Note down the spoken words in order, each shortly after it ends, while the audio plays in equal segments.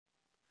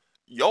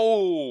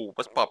Yo,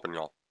 what's poppin',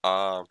 y'all?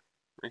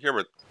 We're here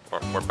with,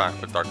 we're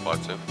back with Dark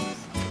Cloud 2.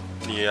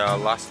 The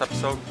last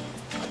episode,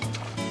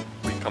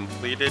 we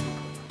completed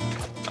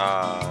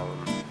Ch.4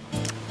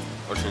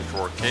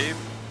 Cave.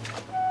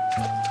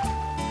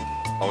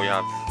 All we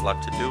have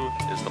left to do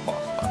is the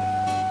boss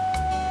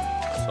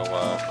battle. So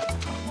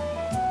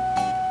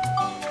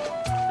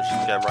let's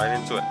just get right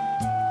into it.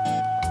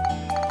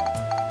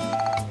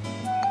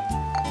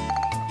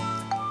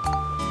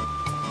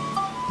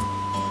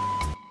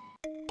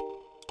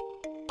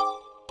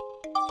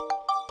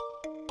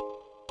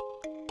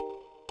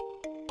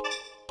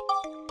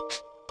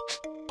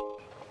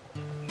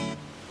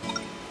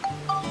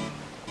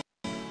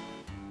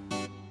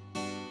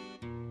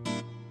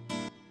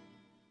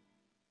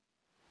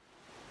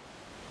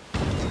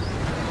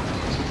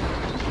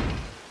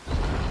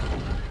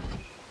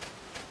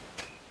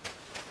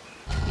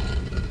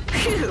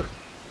 Phew!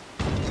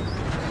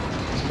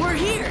 We're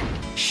here!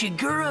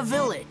 Ch.4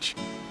 Village.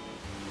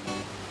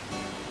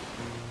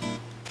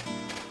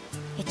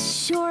 It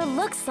sure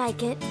looks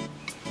like it.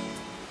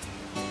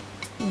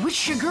 Which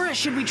Ch.4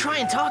 should we try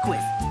and talk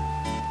with?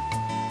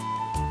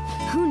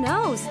 Who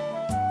knows?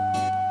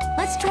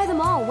 Let's try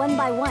them all one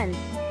by one.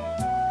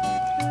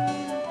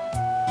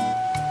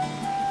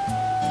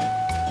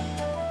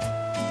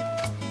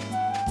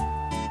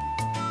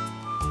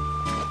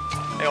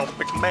 Hey, old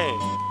big man.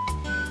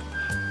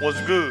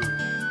 What's good?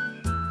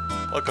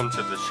 Welcome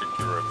to the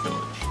Ch.4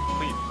 Village.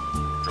 Please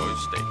enjoy your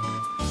stay.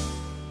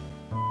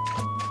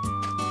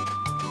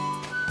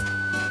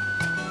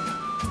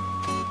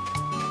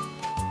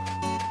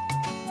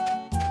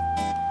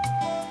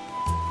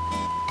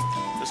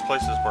 This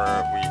place is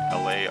where we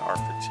allay our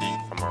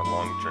fatigue from our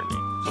long journey,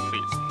 so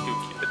please do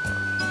keep it down.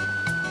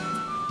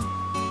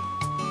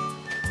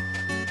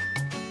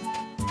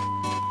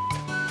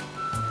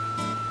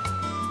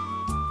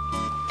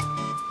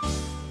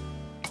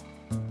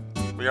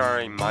 We are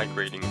a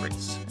migrating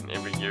race, and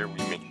every year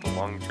we make the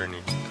long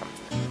journey to come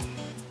here.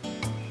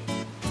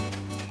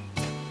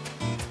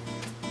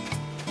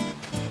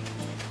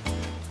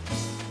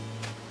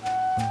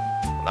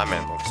 Well, that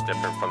man looks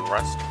different from the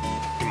rest.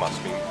 He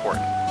must be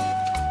important.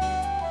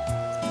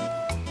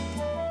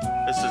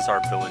 This is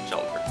our village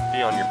elder.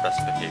 Be on your best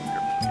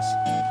behavior, please.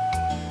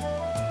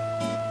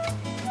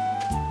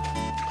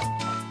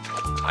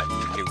 I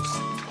knew it.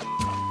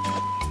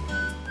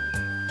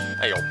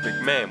 Hey, old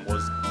big man,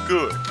 what's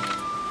good?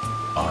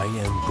 I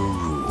am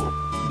Baru,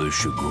 the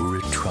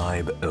Ch.4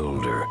 tribe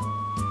elder.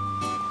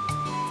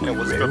 We Hey,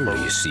 what's good, rarely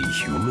Baru? see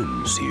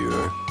humans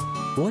here.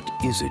 What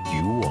is it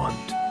you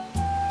want?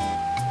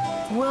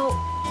 Well,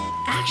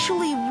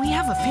 actually, we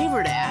have a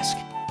favor to ask.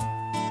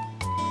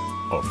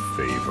 A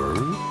favor?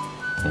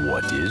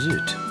 What is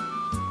it?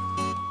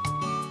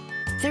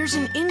 There's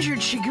an injured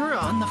Ch.4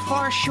 on the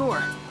far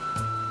shore.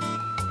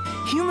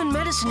 Human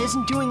medicine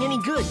isn't doing any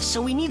good,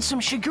 so we need some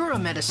Ch.4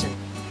 medicine.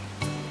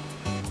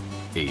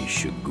 A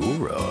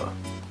Ch.4?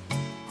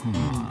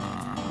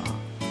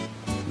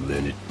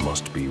 Then it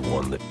must be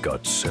one that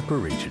got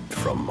separated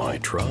from my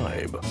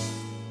tribe.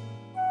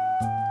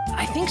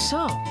 I think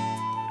so.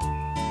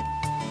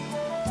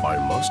 I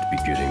must be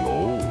getting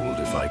old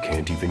if I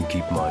can't even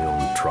keep my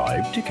own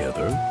tribe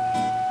together.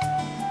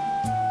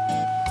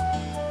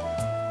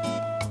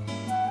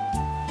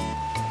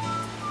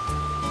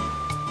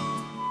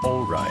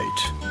 All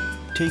right,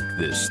 take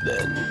this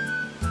then.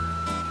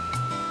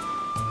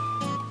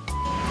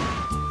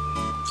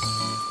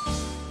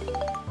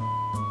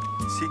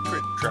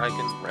 Secret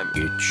Dragon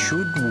Remedy. It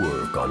should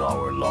work on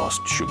our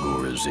lost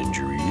Ch.4's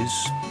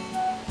injuries.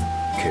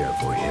 Care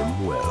for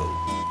him well.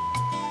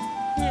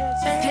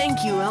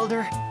 Thank you,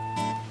 Elder.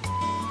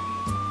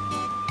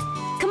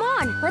 Come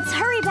on, let's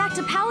hurry back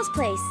to Pow's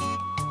place.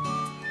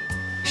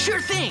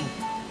 Sure thing.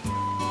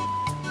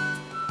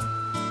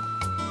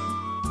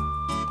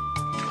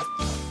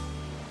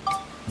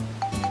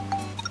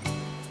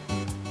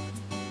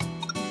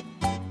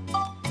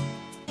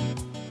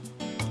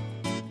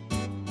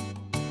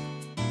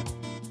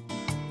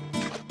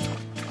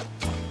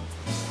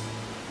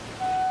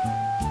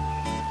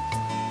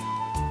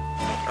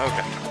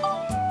 Okay.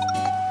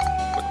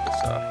 Put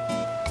this up.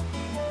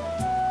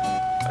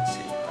 I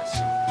see.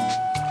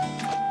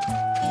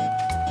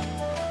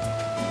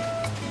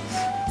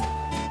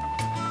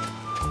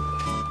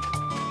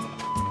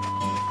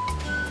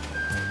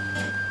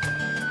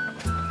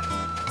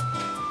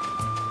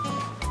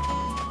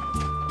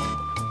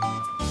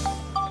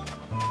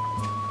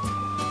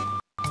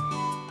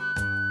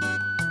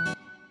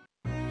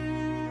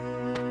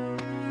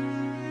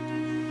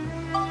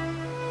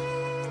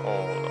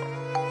 Hold on.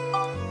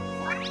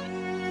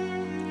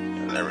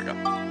 Yeah, there we go.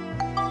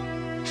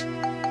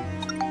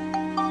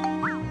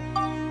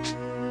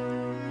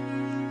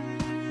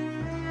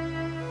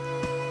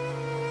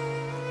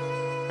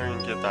 We're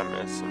gonna get that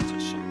medicine to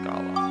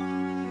Shingala.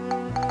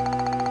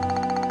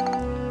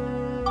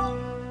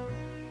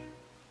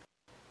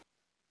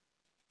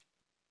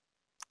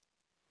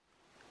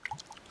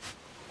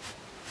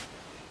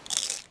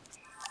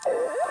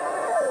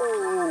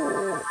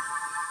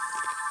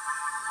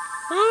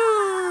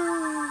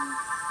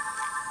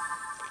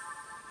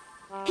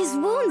 His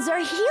wounds are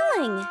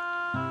healing.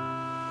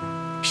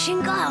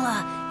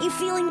 Shingala, you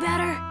feeling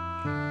better?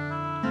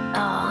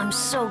 Oh, I'm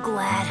so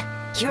glad.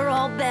 You're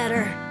all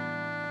better.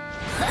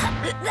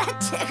 That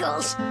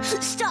tickles.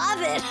 Stop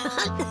it.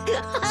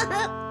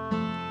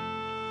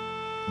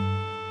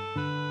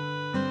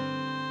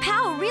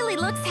 Pao really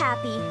looks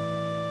happy.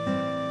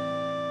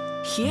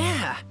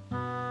 Yeah.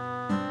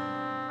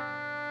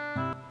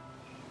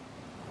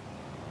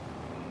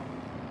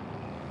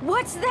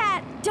 What's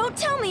that? Don't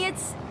tell me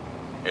it's...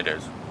 It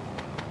is.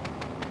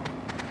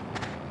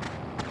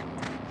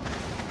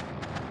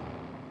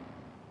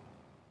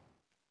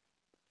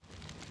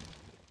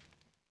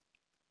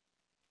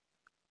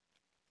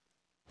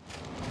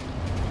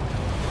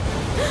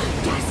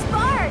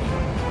 Gaspard!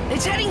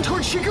 It's heading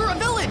towards Shigura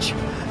Village.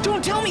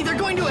 Don't tell me they're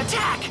going to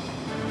attack.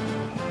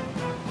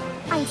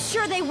 I'm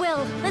sure they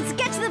will. Let's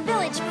get to the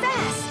village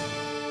fast.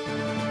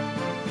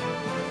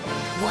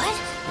 What?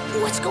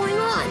 What's going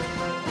on?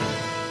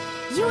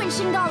 You and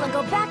Shingala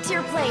go back to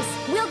your place.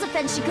 We'll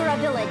defend Shigura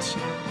Village.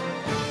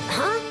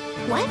 Huh?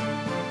 What?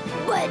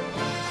 But...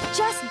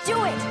 Just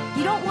do it.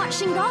 You don't want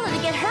Shingala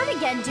to get hurt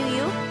again, do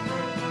you?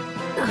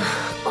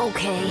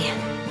 Okay.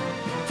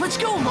 Let's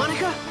go,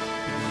 Monica.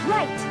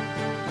 Right.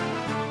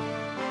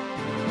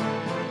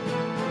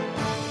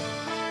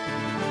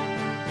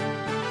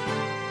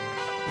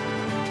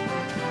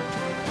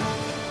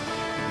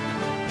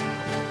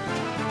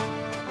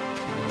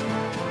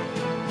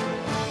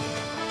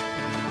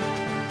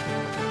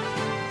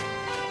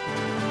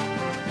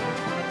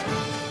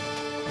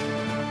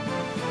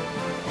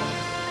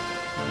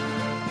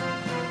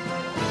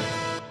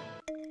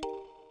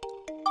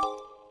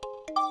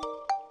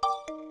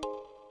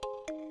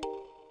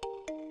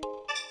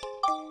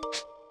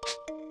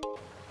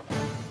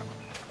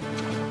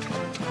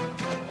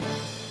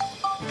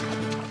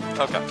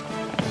 Okay.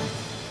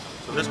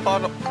 So this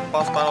boss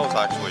battle is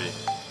actually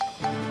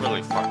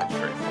really fucking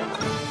straightforward.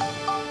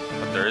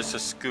 But there is a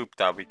scoop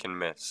that we can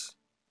miss.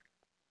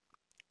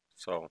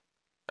 So,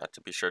 have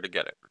to be sure to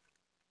get it.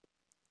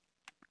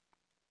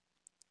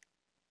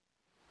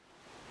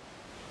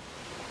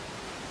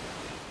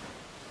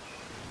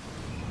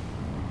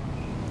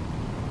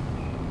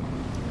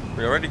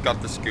 We already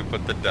got the scoop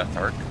with the Death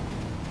Arc.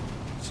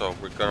 So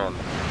we're good on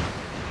that.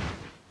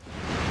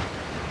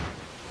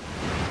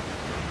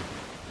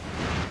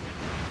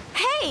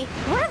 Hey,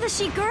 what are the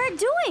Shigura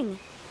doing?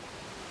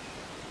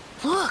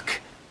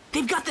 Look,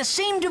 they've got the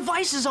same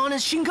devices on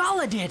as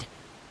Shingala did.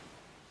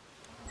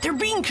 They're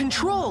being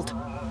controlled.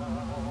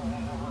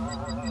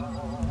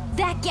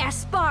 That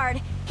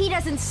Gaspard, he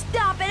doesn't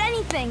stop at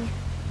anything.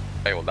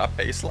 Hey, well, that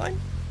baseline?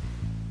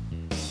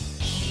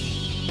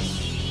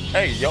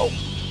 Hey, yo!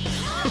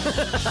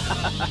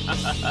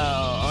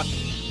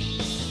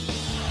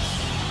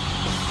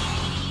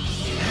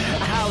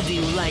 How do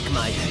you like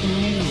my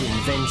new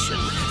invention,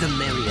 the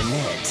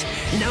marionette?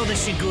 Now the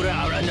Shigura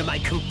are under my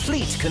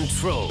complete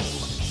control.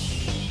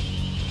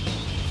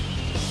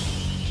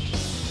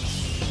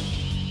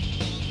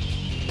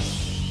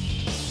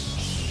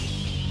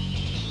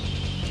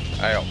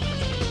 Hey, yo.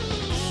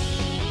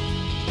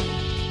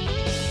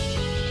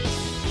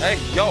 Hey,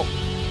 yo!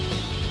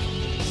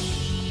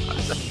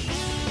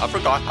 I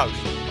forgot how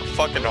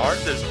fucking hard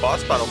this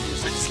boss battle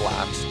music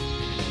slaps.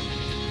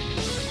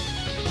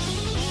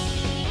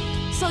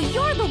 So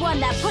you're the one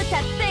that put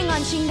that thing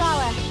on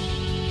Shingala.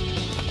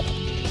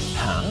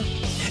 Huh?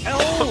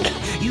 Oh,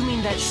 you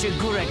mean that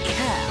Shigura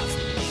calf?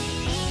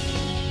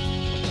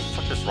 What the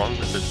fuck is wrong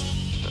with this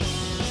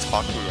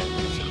talking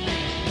music?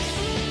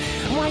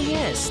 Why,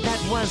 yes,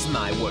 that was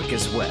my work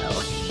as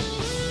well.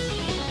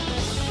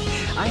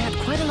 I had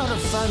quite a lot of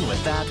fun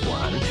with that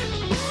one.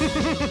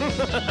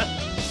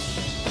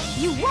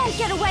 You won't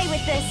get away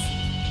with this.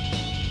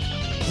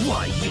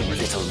 Why, you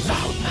little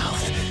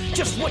loudmouth.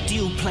 Just what do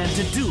you plan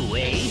to do,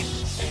 eh?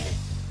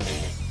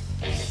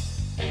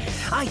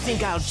 I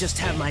think I'll just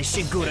have my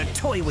Shigura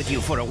toy with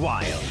you for a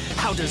while.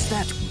 How does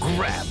that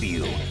grab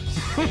you?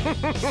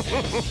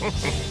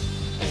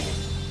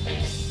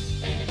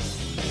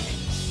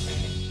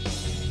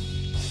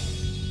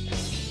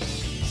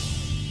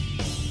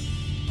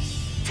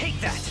 Take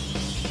that!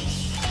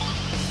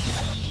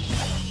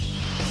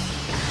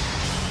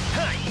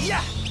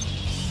 Hi-ya!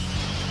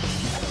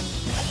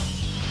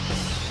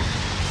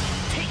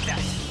 Take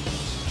that!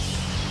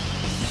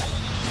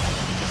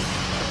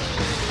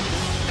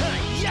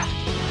 Hi-ya!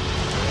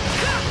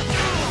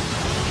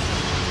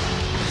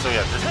 So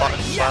yeah, this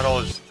battle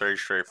is very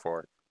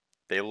straightforward.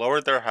 They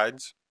lower their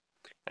heads,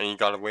 and you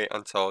gotta wait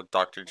until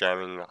Dr.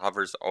 Jamming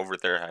hovers over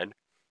their head.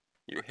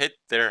 You hit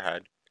their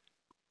head,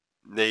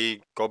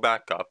 they go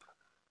back up,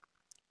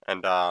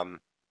 and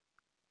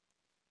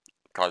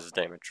causes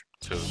damage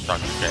to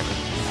Dr. Jamming.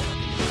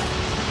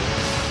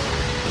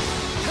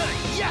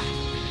 Hi-ya!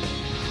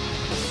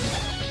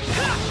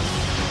 Ha!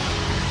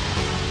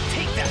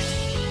 Take that!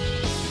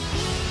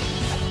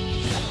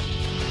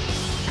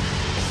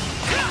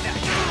 Take that!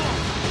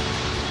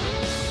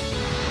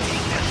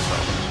 Take that!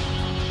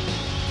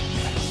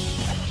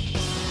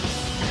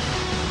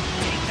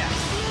 Take that!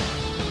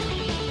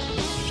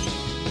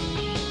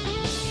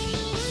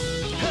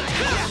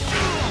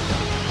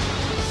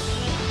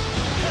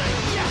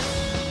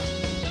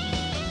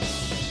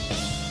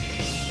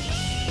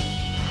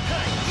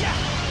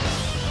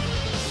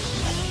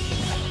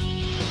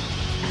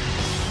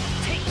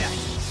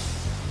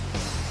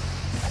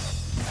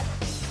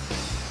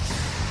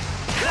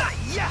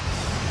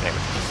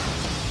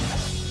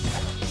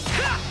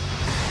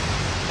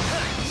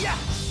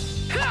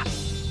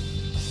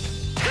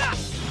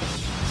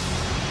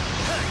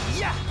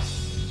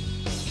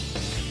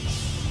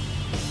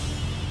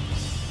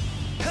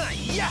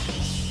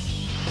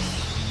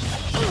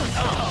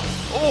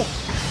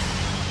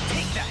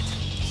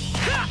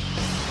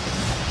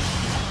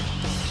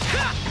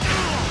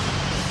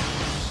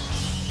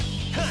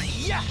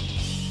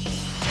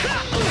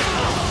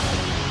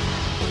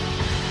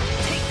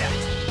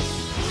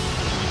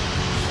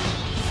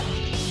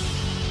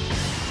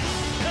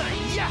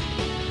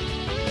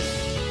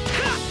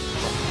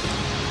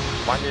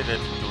 Why did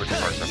it do its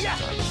part every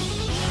time?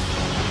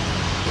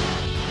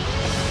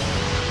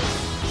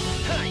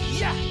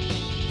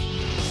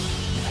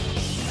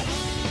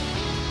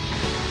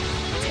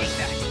 Take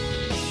that.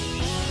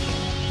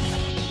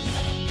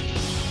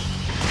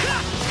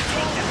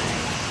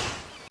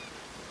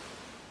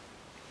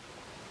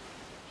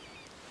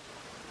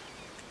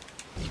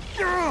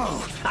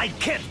 Oh, I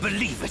can't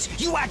believe it!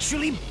 You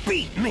actually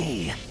beat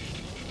me!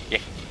 Yeah.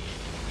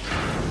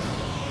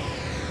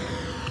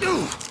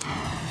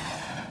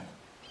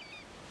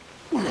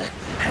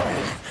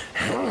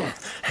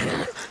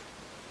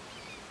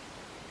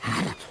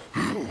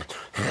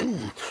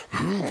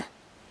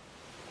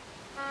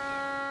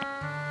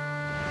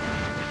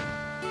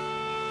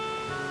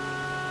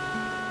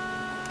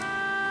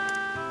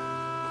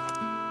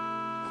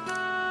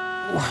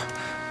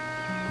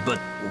 But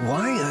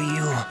why are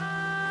you...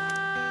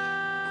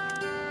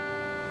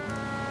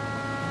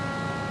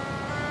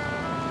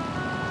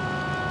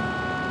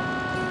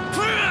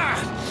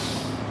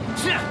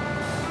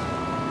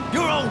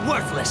 You're all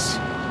worthless.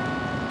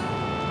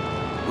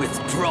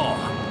 Withdraw.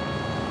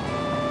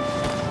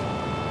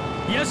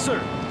 Yes, sir.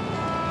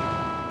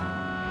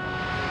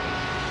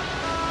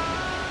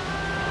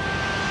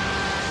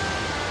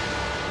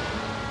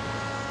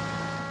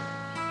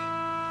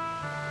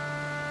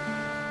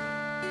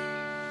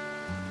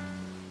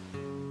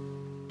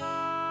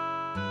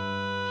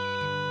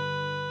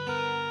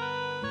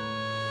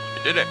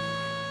 You did it.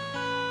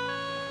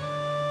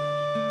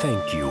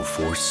 Thank you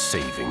for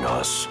saving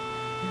us.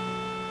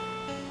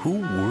 Who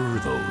were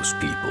those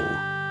people?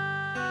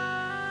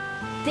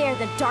 They're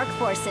the Dark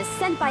Forces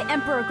sent by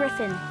Emperor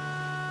Griffin.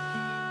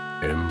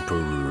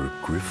 Emperor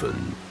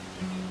Griffin.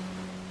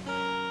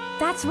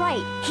 That's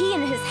right. He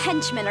and his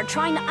henchmen are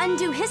trying to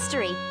undo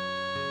history.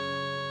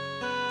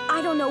 I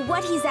don't know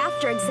what he's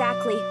after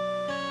exactly,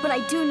 but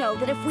I do know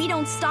that if we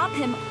don't stop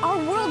him, our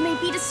world may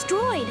be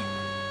destroyed.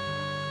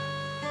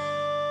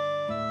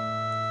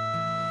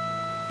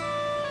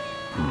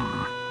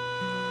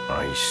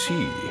 I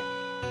see.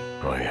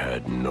 I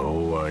had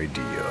no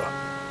idea.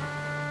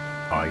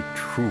 I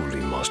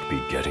truly must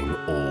be getting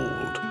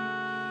old.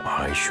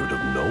 I should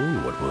have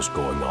known what was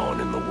going on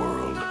in the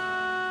world.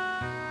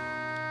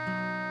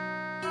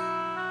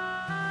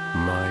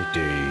 My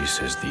days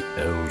as the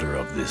elder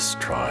of this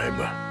tribe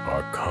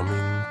are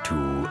coming to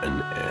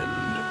an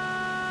end.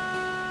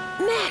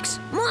 Max!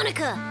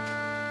 Monica!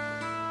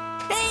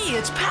 Hey,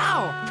 it's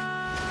Pal!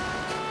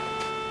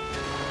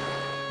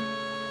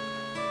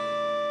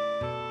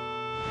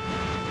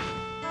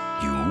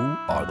 You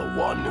are the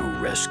one who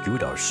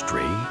rescued our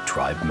stray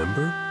tribe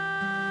member?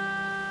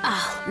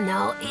 Oh,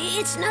 no,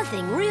 it's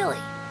nothing, really.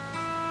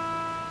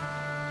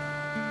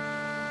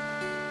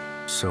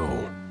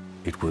 So,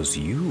 it was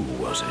you,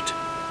 was it?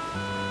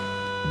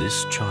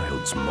 This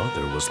child's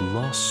mother was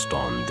lost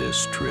on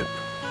this trip.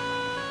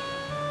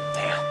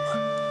 Damn.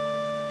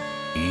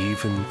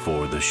 Even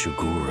for the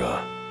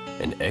Shigura,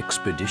 an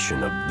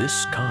expedition of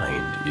this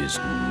kind is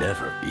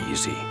never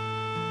easy.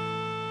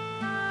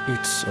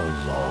 It's a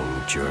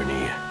long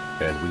journey,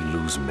 and we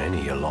lose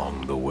many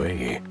along the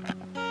way.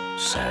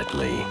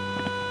 Sadly,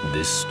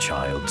 this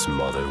child's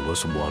mother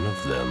was one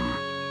of them.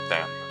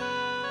 Damn.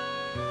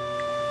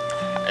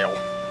 Ow.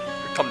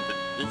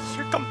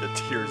 Here come the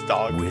tears,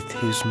 dog. With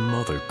his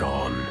mother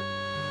gone,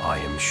 I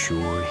am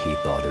sure he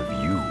thought of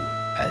you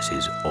as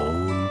his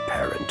own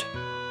parent.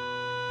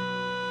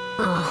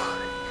 Oh,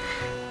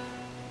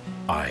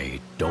 I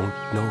don't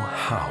know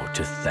how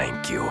to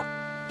thank you.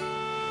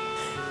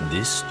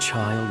 This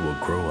child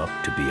will grow up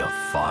to be a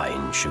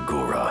fine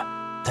Shigura,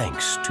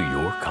 thanks to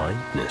your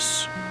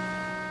kindness.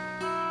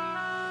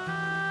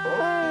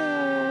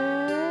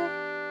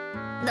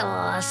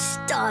 oh,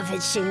 stop it,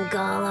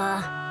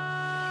 Shingala.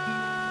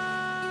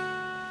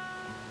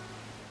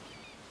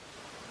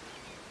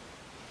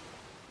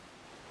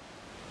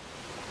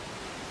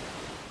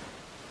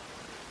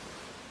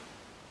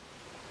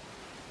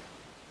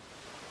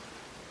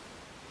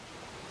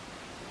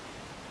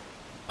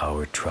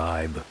 Our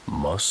tribe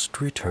must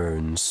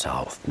return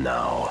south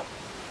now.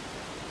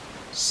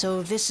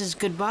 So this is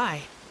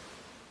goodbye.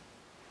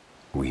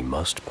 We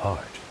must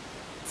part,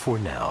 for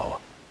now.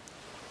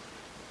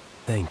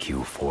 Thank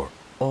you for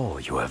all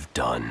you have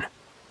done.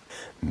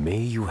 May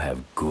you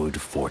have good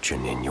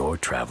fortune in your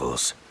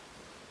travels.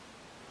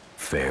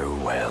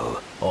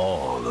 Farewell,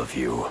 all of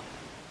you.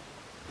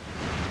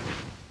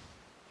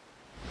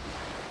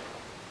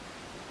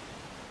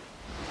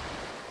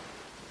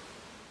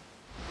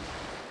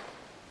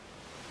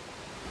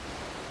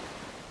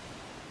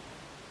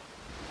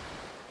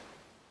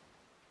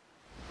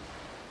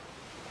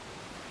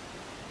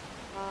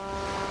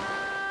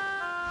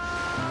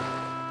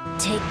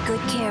 Take good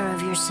care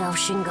of yourself,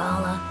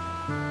 Shingala.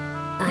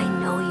 I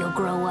know you'll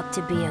grow up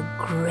to be a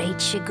great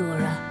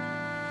Shigura.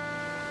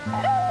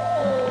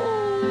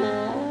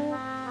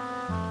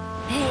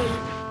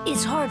 Hey,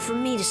 it's hard for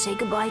me to say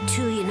goodbye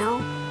too, you know?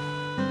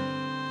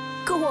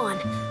 Go on.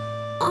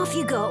 Off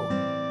you go.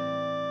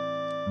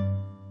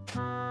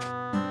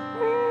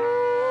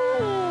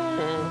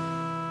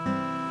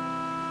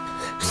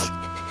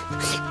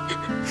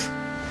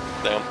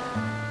 Damn.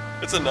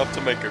 It's enough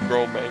to make a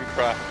grown man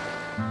cry.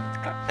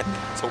 I think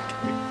it's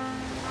okay.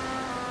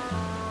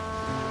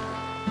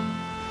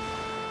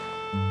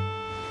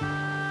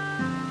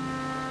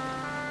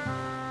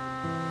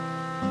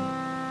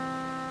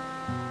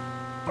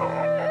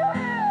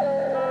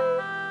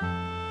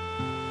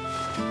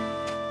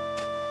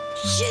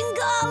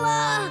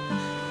 Shingala!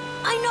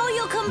 I know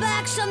you'll come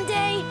back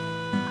someday.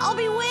 I'll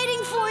be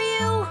waiting for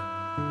you.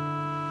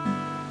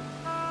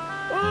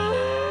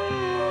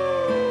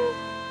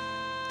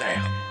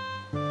 Damn.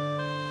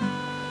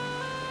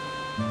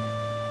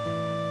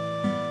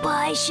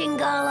 Bye,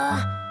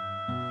 Shingala.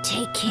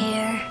 Take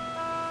care.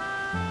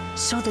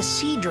 So the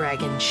sea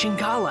dragon,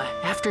 Shingala,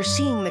 after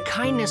seeing the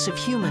kindness of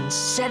humans,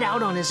 set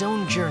out on his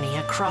own journey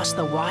across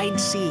the wide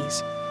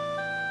seas.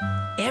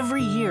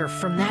 Every year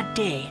from that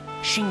day,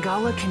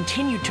 Shingala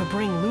continued to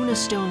bring Luna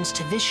stones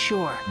to this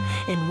shore,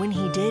 and when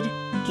he did,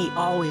 he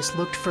always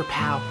looked for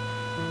Pao.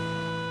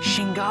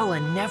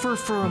 Shingala never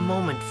for a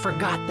moment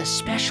forgot the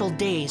special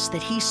days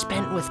that he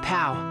spent with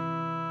Pao.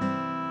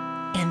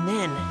 And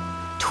then,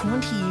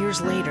 20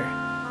 years later,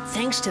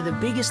 thanks to the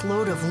biggest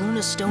load of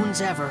Luna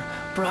stones ever,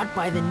 brought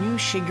by the new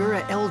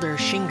Shigura elder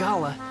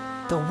Shingala,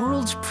 the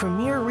world's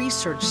premier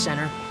research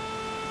center,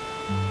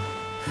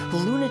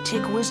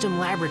 Lunatic Wisdom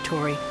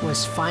Laboratory,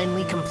 was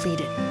finally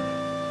completed.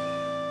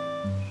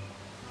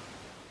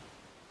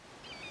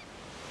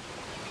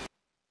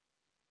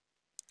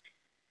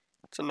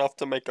 It's enough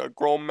to make a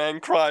grown man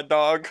cry,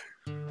 dog.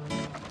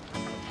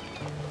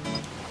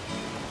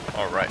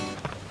 Alright.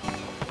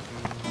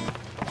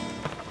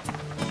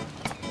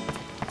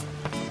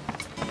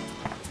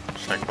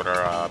 Check what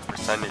our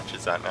percentage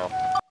is at now.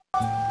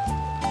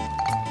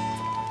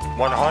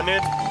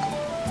 100?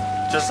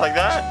 Just like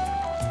that?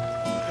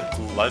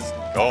 Let's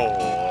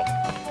go.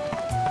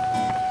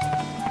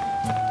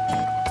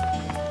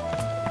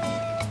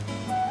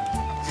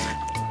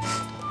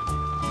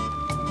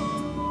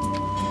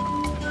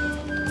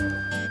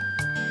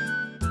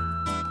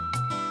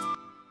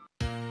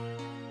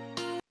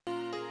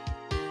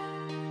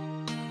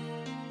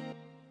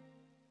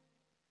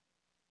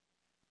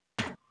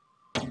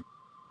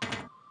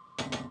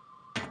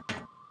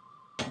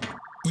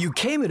 You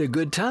came at a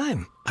good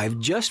time. I've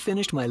just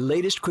finished my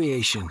latest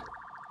creation.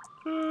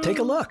 Take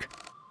a look.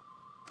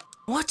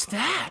 What's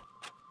that?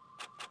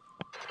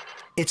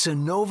 It's a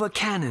Nova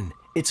Cannon.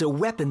 It's a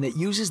weapon that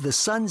uses the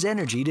sun's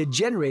energy to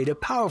generate a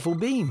powerful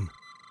beam.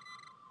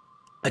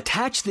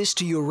 Attach this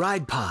to your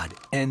ride pod,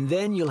 and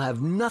then you'll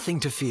have nothing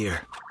to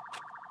fear.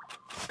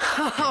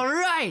 All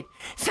right!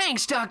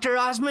 Thanks, Dr.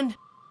 Osmond.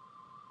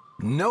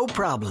 No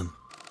problem.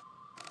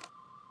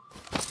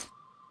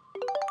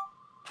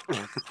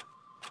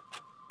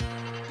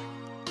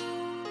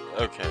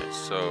 Okay,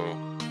 so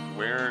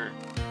we're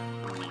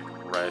in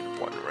the red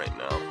one right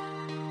now.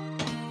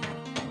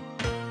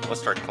 Let's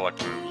start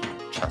collecting the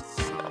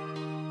chests now.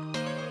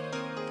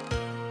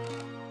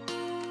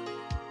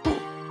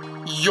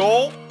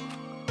 Yo!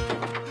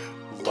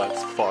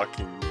 Let's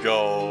fucking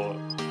go.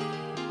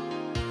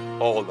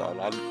 Hold on,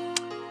 I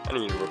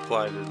need to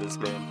reply to this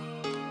man.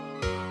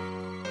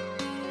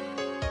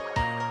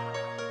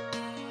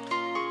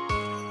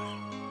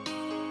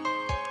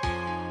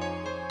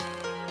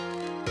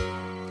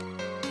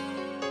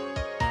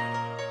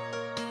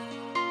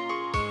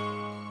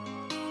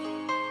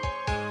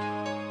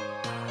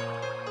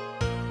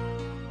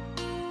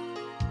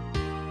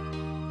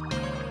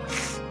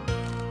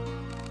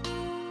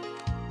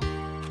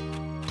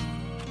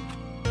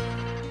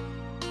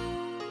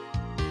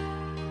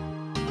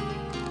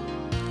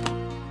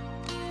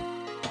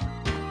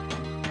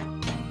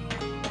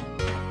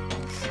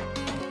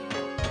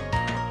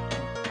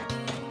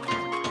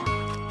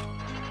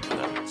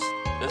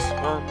 This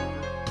one.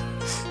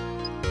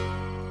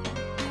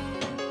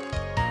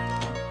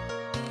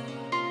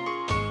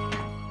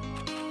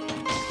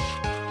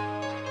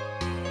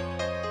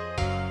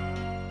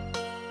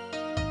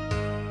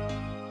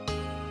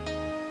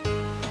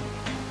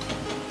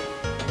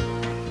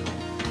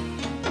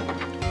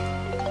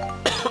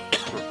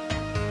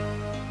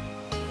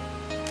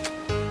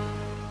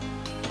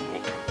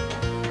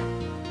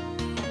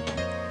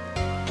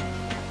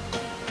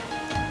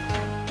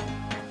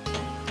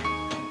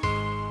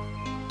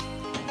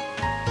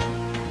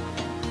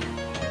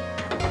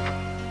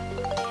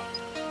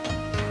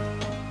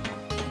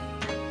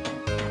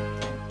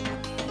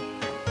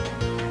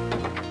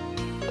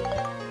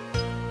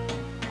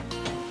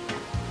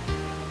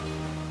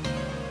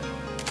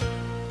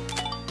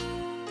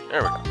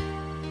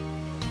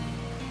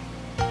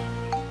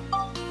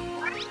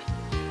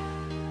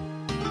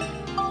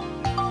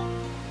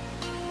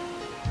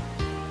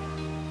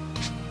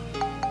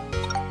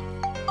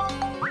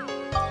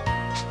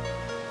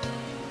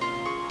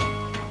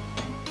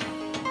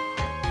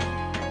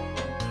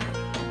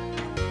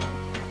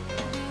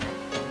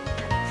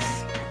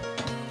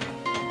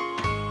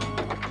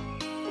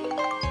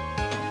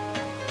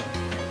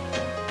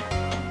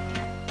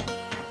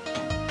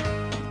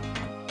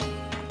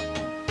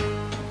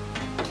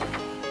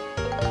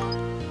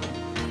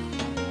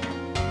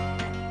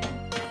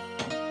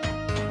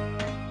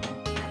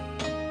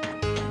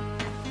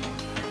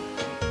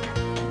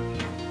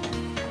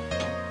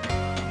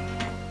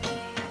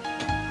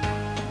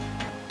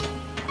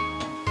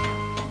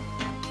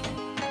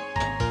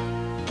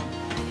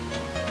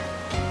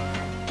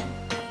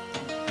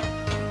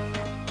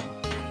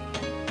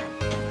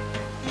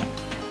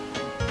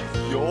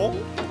 Joel?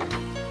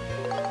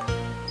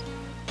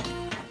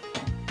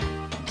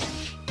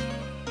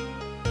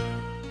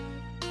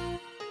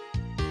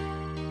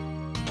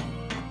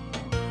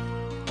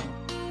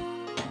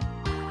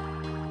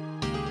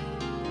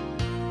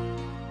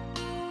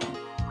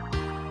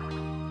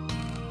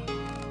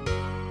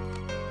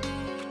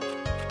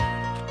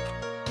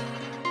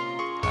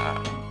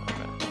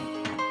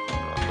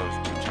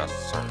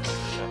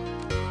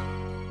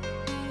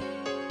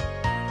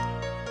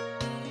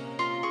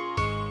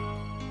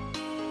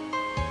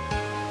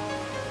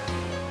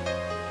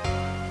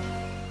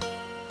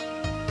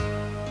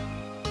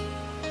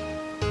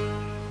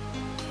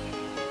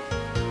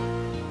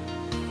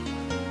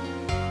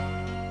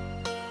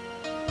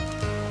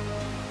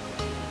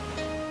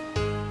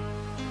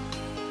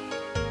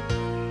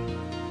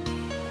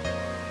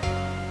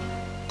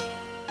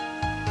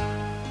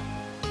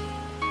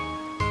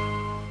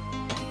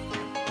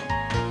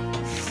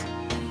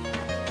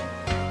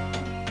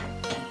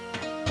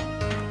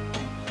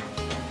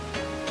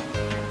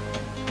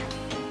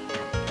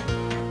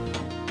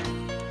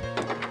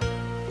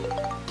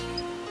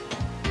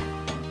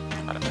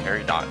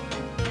 Harry Dot.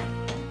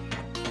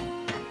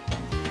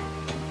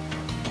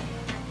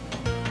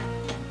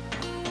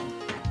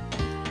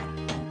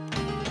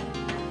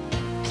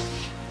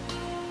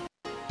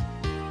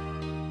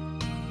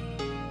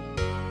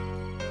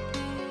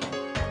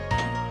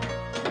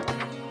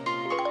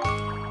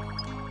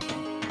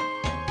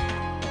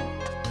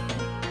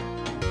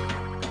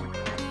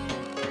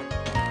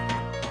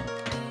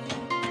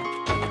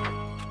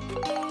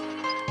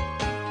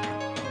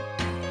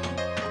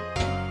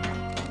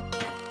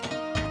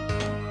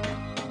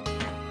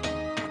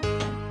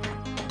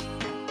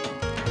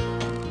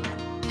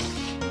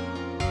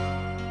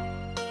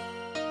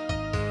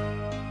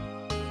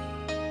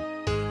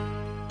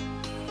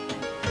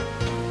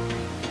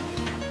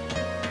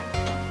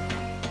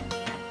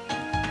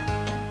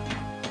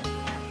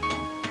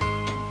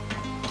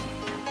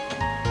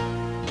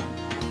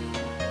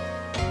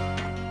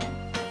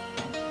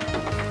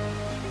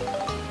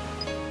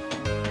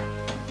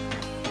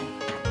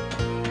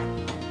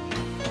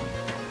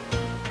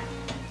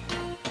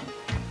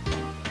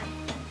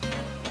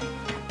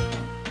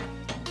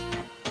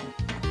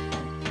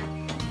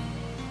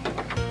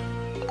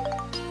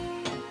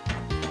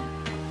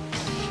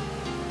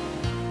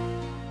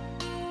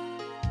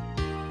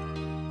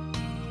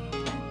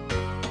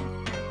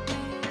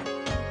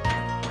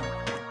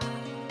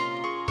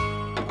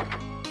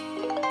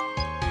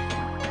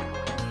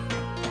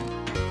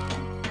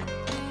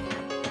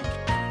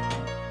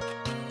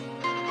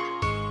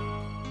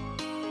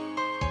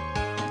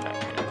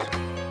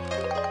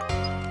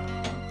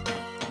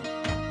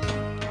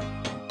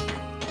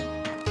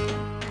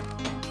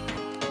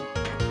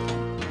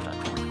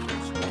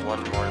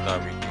 One more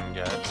that we can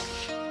get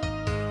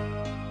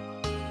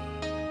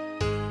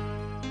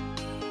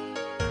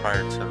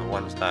prior to the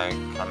ones that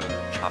come in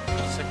chapter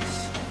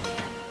 6.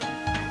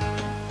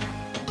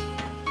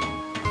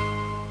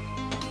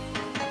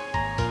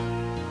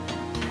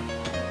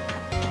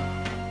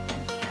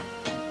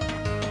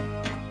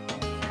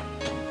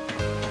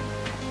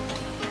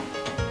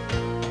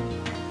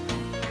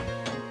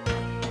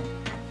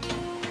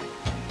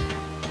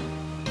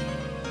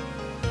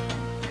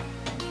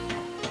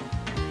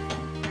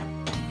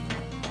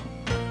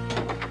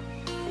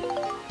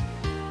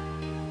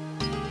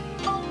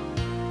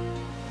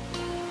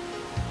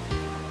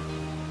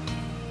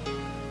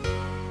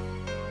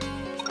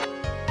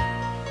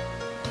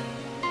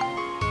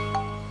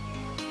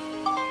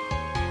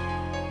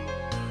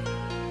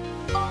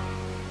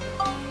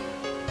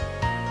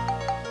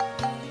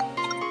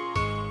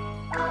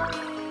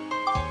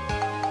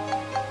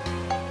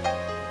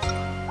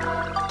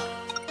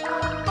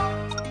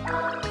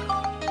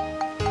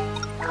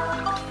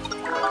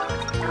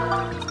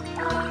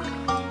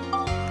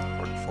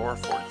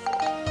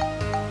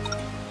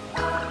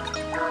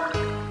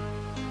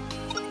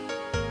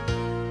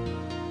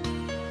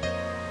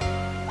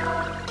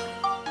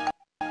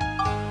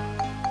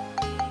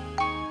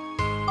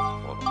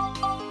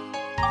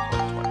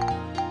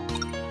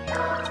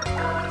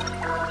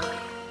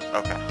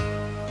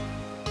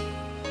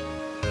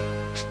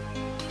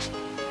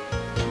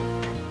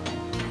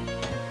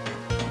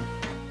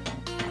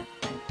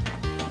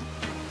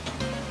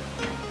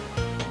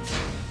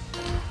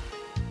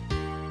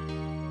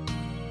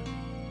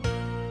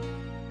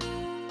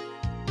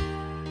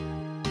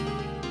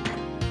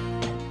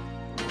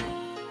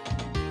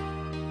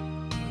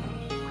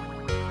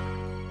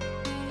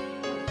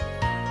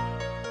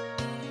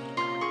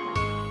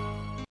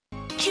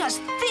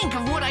 Just think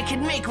of what I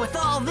could make with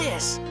all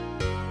this!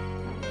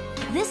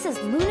 This is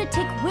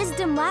Lunatic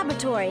Wisdom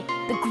Laboratory,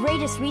 the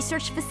greatest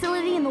research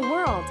facility in the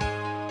world.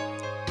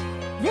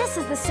 This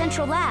is the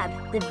Central Lab,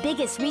 the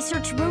biggest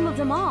research room of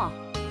them all.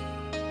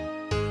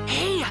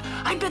 Hey,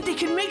 I bet they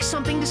can make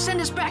something to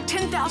send us back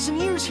 10,000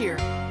 years here.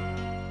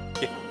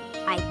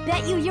 I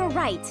bet you're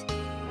right.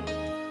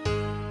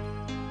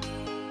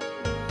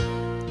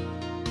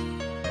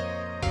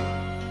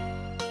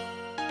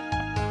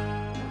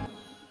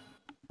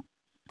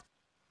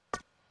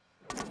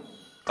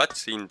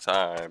 Cutscene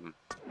time.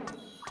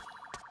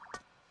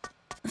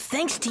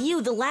 Thanks to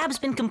you, the lab's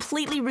been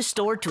completely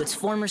restored to its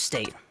former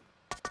state.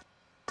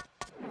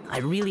 I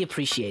really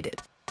appreciate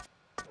it.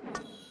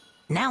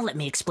 Now let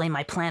me explain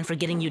my plan for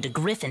getting you to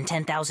Griffin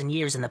 10,000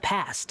 years in the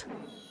past.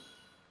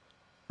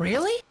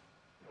 Really?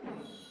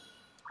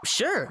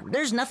 Sure,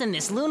 there's nothing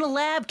this Luna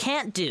lab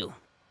can't do.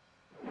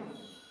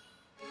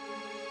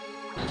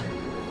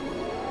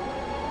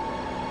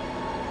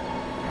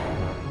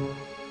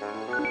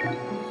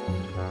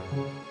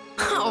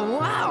 Oh,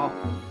 wow!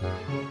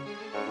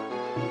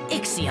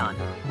 Ixion,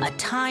 a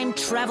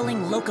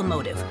time-traveling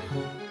locomotive.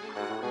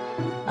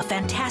 A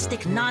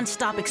fantastic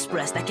non-stop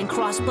express that can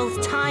cross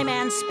both time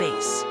and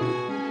space.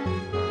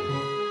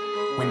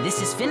 When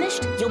this is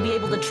finished, you'll be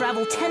able to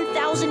travel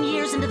 10,000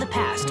 years into the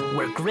past,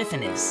 where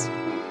Griffin is.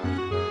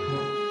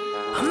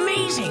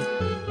 Amazing!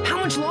 How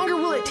much longer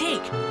will it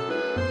take?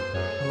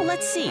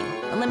 Let's see.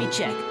 Let me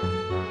check.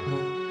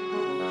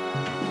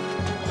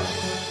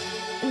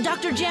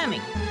 Dr.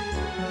 Jamming.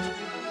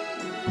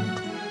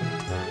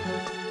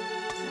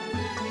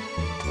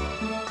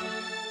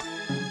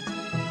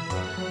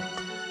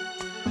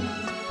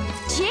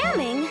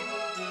 Jamming?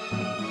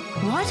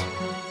 What?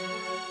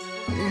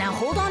 Now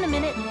hold on a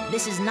minute.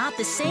 This is not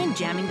the same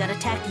jamming that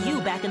attacked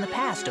you back in the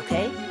past,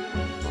 okay?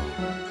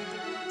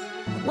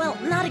 Well,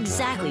 not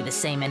exactly the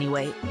same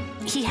anyway.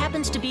 He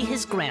happens to be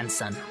his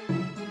grandson.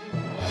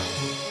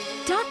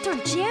 Dr.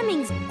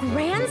 Jamming's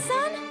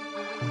grandson?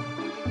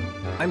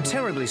 I'm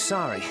terribly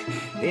sorry.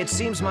 It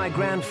seems my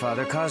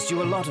grandfather caused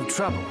you a lot of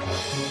trouble.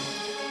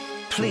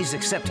 Please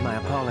accept my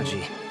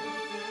apology.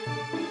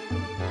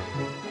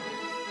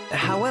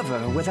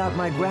 However, without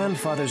my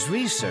grandfather's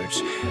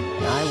research,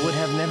 I would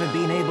have never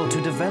been able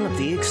to develop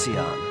the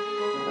Ixion.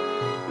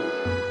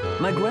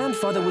 My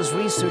grandfather was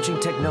researching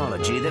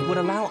technology that would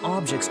allow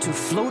objects to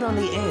float on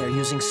the air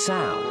using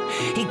sound.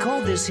 He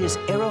called this his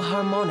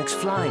aeroharmonics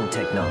flying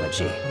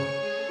technology.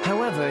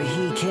 However,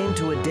 he came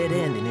to a dead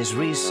end in his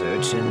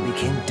research and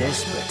became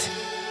desperate.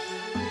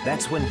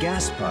 That's when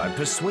Gaspard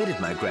persuaded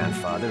my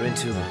grandfather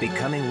into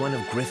becoming one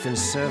of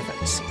Griffin's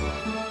servants.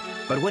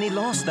 But when he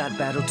lost that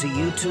battle to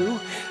you two,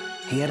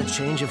 he had a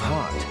change of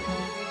heart.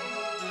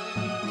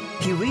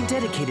 He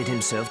rededicated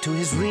himself to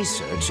his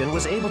research and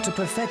was able to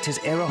perfect his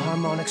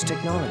aeroharmonics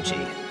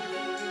technology.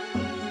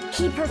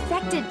 He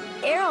perfected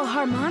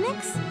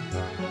aeroharmonics?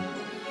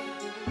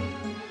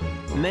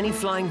 Many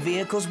flying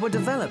vehicles were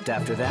developed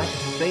after that,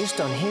 based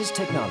on his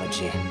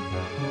technology.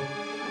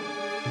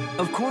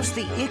 Of course,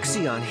 the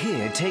Ixion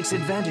here takes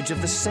advantage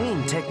of the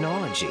same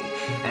technology,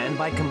 and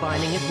by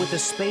combining it with the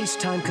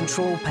space-time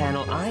control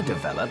panel I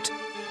developed,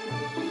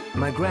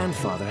 my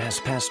grandfather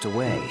has passed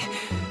away.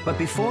 But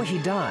before he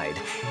died,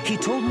 he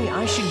told me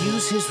I should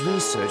use his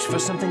research for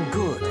something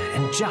good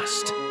and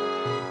just.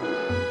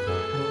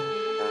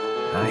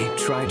 I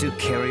try to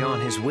carry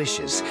on his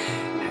wishes,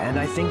 and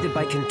I think that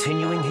by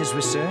continuing his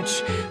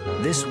research,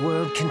 this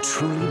world can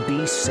truly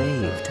be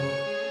saved.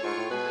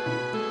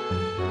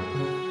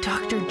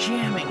 Dr.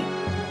 Jamming.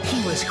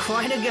 He was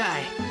quite a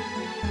guy.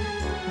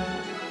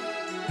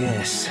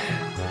 Yes,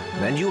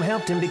 and you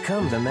helped him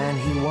become the man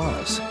he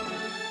was.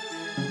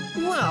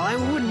 Well, I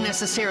wouldn't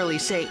necessarily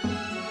say...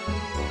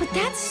 But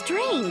that's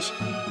strange.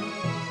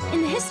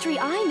 In the history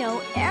I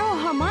know,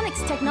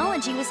 aeroharmonics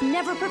technology was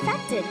never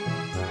perfected.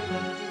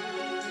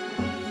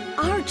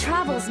 Our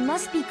travels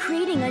must be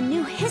creating a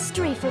new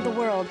history for the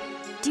world.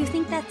 Do you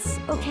think that's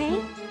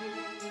okay?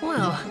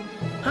 Well,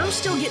 I'm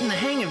still getting the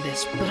hang of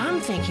this, but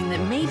I'm thinking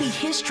that maybe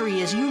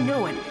history as you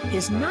know it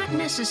is not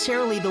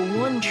necessarily the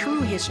one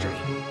true history.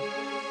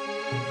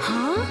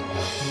 Huh?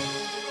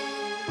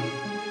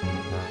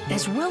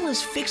 As well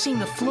as fixing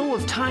the flow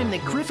of time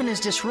that Griffin has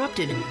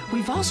disrupted,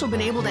 we've also been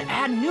able to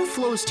add new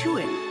flows to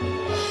it.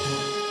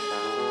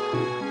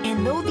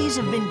 And though these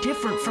have been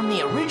different from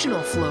the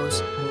original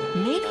flows,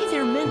 maybe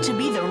they're meant to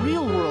be the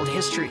real-world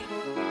history.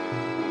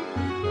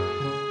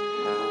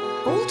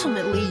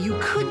 Ultimately, you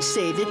could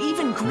say that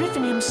even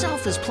Griffin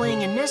himself is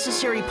playing a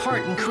necessary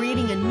part in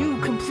creating a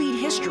new, complete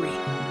history.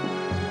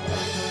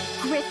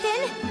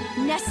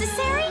 Griffin?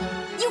 Necessary?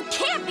 You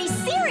can't be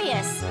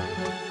serious!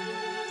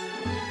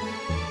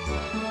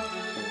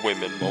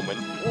 Women moment.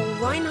 Well,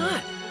 why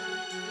not?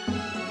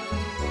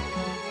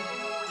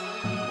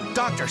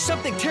 Doctor,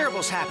 something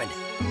terrible's happened.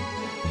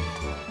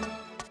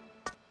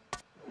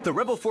 The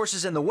rebel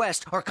forces in the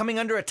west are coming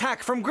under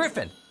attack from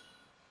Griffin.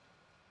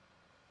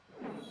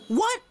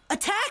 What?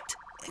 Attacked?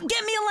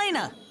 Get me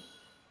Elena!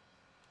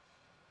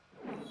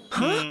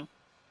 Huh?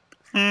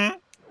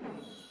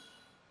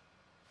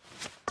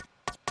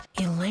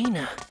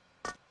 Elena.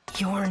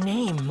 Your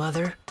name,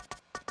 Mother.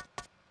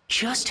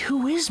 Just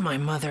who is my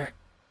mother?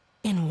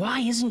 And why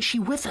isn't she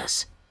with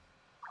us?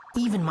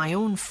 Even my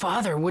own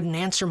father wouldn't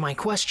answer my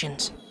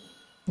questions.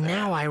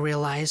 Now I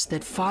realize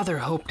that Father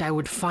hoped I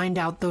would find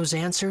out those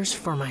answers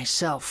for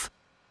myself.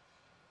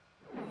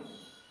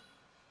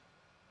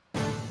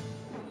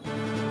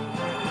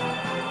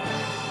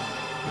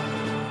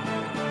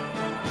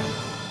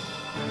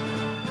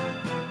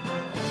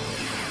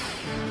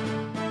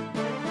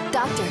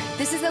 Doctor,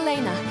 this is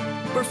Elena.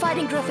 We're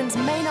fighting Griffin's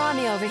main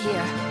army over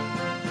here.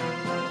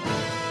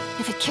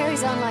 If it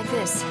carries on like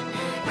this,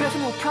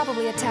 Griffin will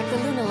probably attack the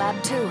Luna Lab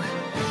too.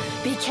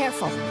 Be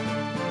careful.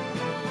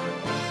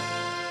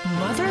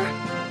 Mother?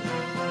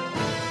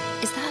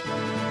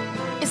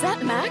 Is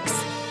that Max?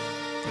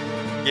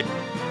 Yeah.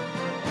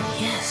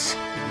 Yes.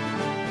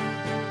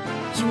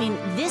 You mean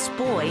this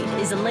boy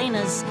is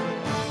Elena's...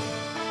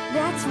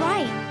 That's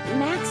right.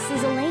 Max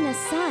is Elena's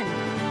son.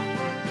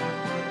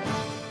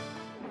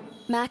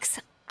 Max,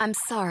 I'm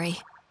sorry.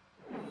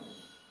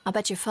 I'll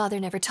bet your father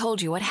never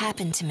told you what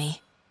happened to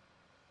me.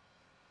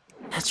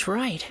 That's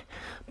right.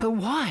 But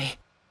why?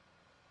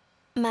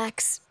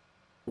 Max,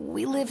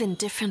 we live in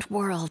different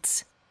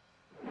worlds.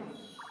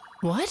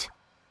 What?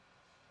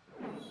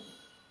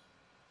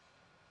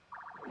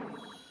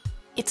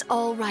 It's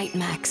all right,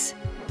 Max.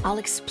 I'll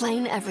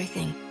explain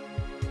everything.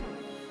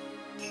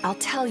 I'll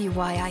tell you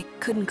why I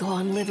couldn't go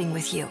on living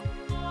with you.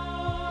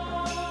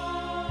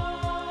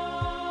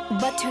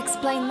 But to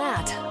explain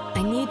that,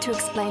 I need to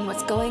explain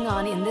what's going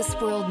on in this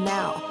world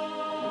now.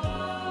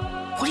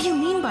 What do you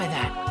mean by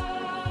that?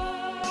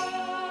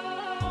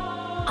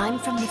 I'm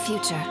from the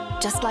future,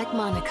 just like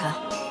Monica.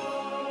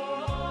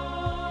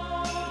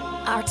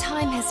 Our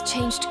time has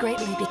changed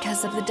greatly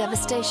because of the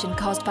devastation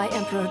caused by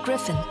Emperor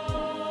Griffin.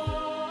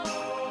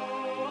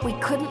 We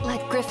couldn't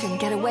let Griffin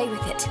get away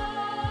with it.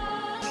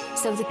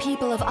 So the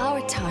people of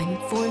our time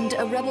formed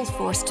a rebel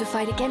force to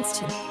fight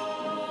against him.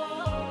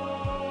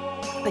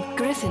 But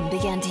Griffin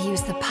began to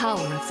use the power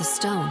of the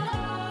stone.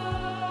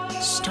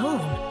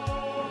 Stone?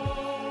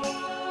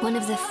 One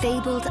of the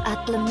fabled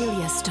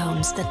Atlamilia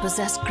stones that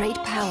possess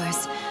great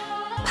powers.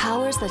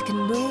 Powers that can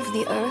move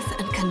the earth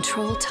and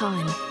control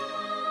time.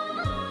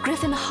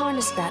 Griffin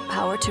harnessed that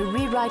power to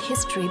rewrite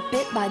history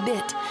bit by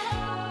bit.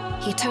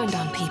 He turned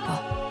on people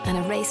and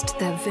erased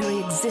their very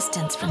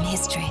existence from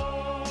history.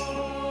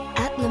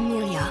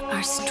 Atlamilia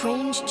are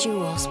strange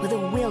jewels with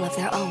a will of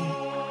their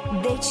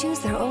own. They choose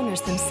their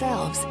owners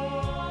themselves.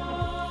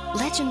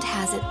 Legend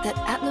has it that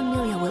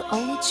Atlamilia will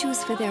only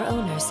choose for their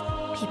owners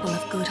people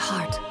of good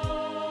heart.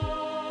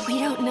 We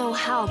don't know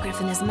how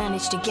Griffin has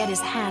managed to get his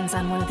hands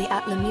on one of the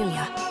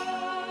Atlamilia.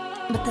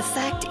 But the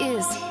fact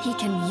is, he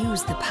can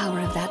use the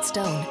power of that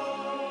stone.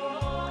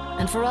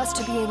 And for us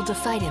to be able to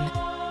fight him,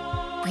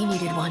 we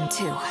needed one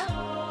too.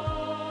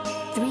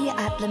 3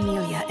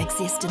 Atlamilia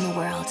exist in the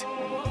world.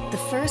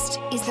 The first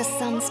is the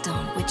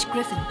Sunstone, which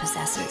Griffin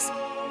possesses.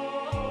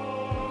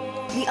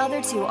 The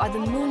other 2 are the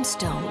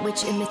Moonstone,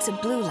 which emits a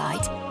blue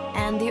light,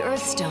 and the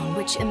Earthstone,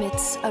 which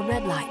emits a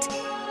red light.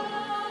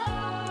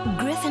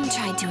 Griffin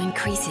tried to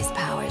increase his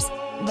powers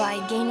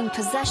by gaining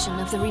possession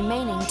of the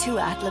remaining 2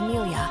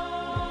 Atlamilia.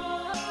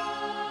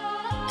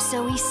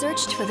 So we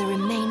searched for the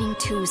remaining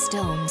 2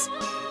 stones.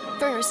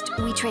 First,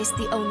 we traced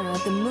the owner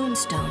of the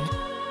Moonstone.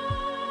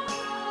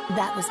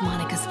 That was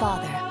Monica's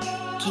father,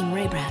 King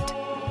Raybrand.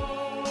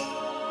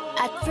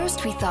 At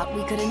first, we thought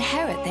we could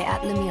inherit the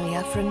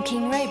Atlamilia from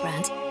King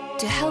Raybrand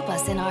to help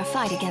us in our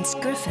fight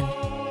against Griffin.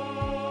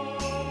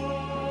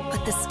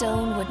 But the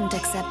stone wouldn't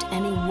accept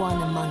any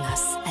one among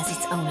us as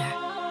its owner.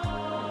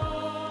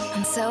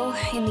 And so,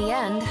 in the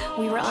end,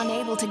 we were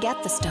unable to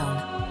get the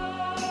stone.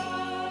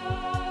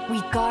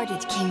 We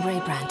guarded King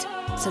Raybrand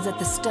so that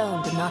the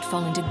stone would not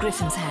fall into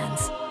Griffin's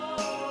hands.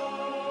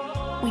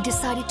 We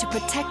decided to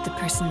protect the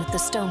person that the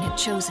stone had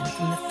chosen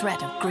from the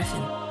threat of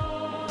Griffin.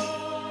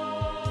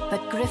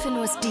 But Griffin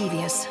was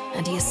devious,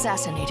 and he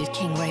assassinated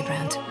King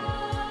Raybrand.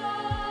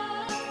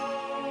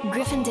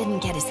 Griffin didn't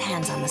get his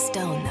hands on the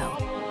stone, though.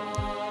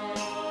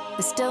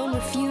 The stone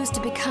refused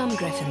to become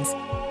Griffin's,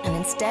 and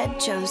instead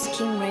chose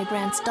King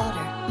Raybrand's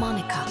daughter,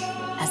 Monica,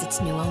 as its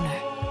new owner.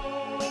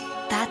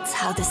 That's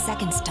how the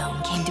second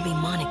stone came to be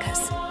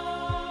Monica's.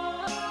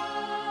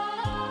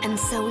 And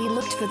so we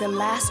looked for the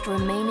last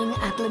remaining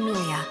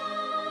Atlamilia,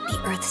 the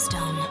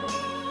Earthstone.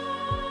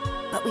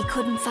 But we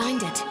couldn't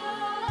find it,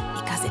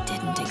 because it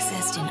didn't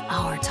exist in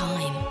our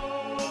time.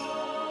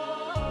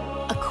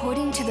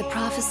 According to the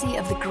prophecy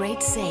of the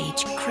great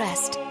sage,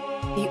 Crest,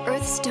 the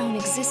Earthstone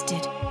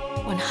existed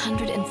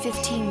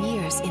 115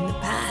 years in the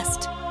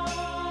past.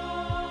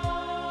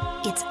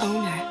 Its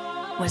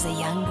owner was a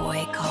young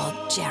boy called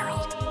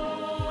Gerald.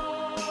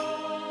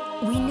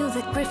 We knew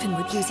that Griffin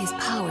would use his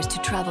powers to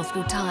travel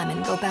through time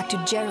and go back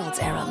to Gerald's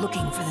era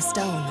looking for the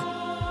stone.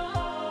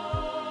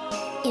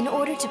 In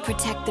order to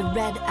protect the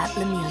red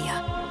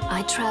Atlamilia,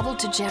 I traveled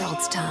to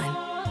Gerald's time.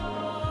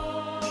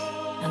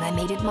 And I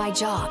made it my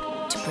job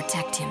to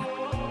protect him.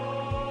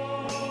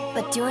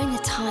 But during the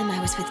time I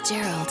was with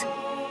Gerald,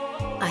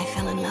 I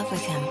fell in love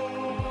with him.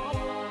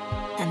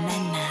 And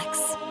then,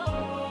 Max,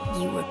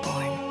 you were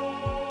born.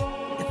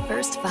 The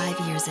first 5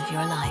 years of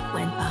your life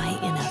went by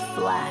in a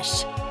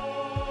flash.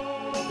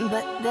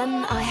 But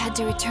then I had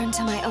to return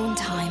to my own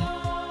time,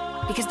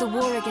 because the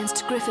war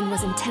against Griffin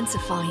was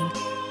intensifying.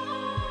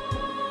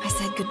 I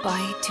said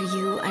goodbye to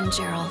you and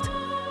Gerald,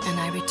 and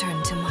I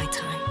returned to my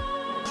time.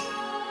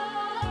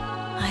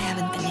 I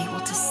haven't been able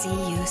to see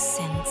you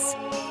since.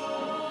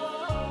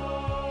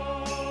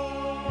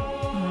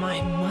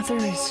 My mother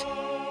is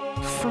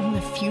From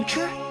the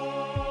future?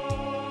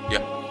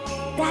 Yeah.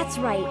 That's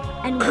right,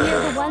 and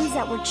we're the ones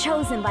that were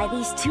chosen by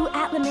these two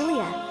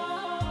Atlamilia.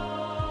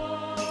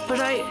 But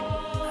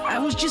I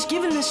was just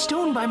given this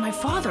stone by my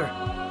father.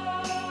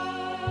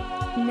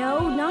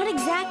 No, not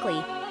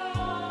exactly.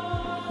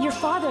 Your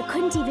father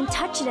couldn't even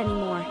touch it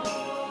anymore.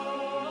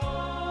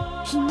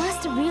 He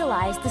must have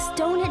realized the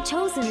stone had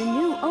chosen a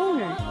new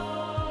owner.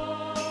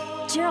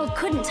 Gerald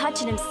couldn't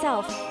touch it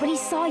himself, but he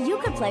saw you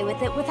could play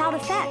with it without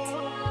effect.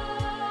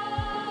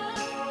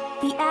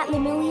 The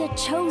Atlamilia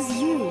chose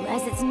you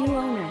as its new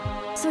owner,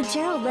 so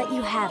Gerald let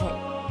you have it.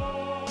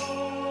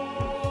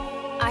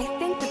 I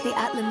think that the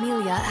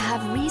Atlamilia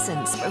have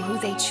reasons for who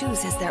they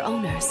choose as their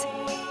owners.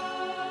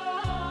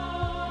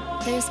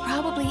 There's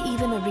probably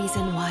even a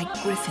reason why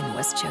Griffin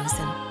was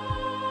chosen.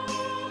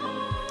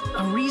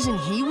 A reason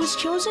he was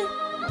chosen?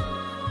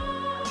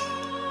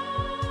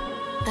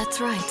 That's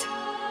right.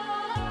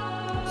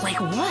 Like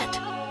what?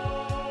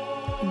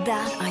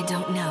 That I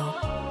don't know.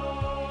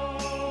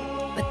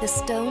 But the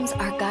stones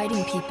are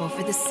guiding people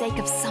for the sake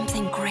of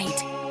something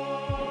great.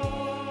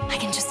 I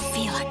can just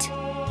feel it.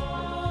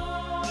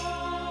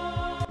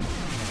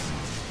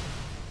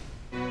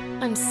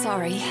 I'm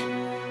sorry.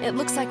 It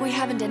looks like we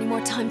haven't any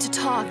more time to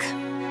talk.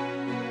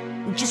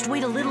 Just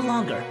wait a little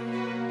longer.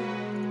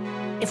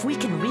 If we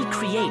can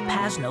recreate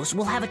Pasnos,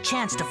 we'll have a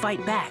chance to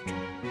fight back.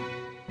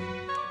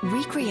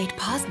 Recreate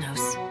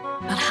Pasnos?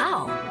 But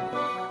how?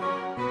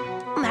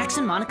 Max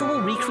and Monica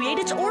will recreate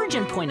its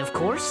origin point, of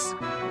course.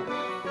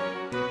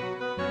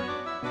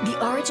 The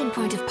origin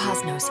point of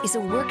Pasnos is a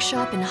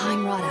workshop in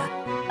Heimrada,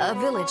 a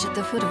village at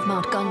the foot of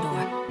Mount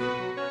Gondor.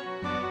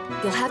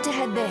 You'll have to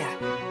head there.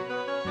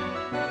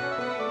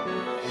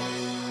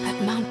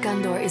 But Mount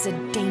Gondor is a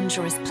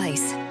dangerous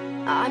place.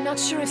 I'm not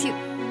sure if you...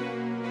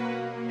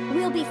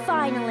 We'll be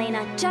fine,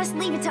 Elena. Just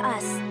leave it to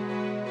us.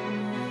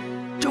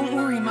 Don't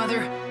worry,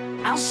 Mother.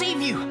 I'll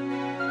save you.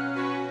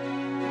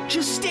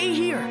 Just stay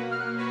here.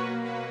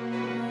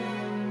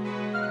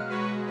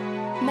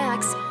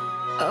 Max,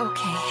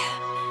 okay.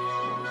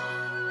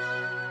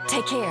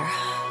 Take care,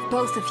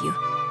 both of you.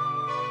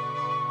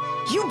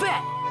 You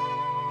bet!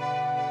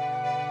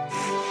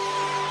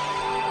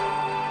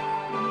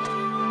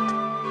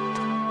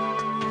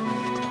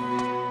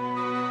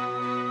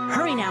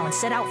 Hurry now and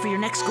set out for your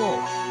next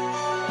goal.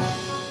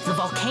 The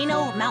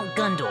volcano, Mount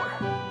Gondor.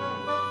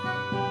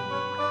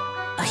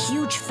 A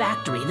huge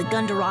factory, the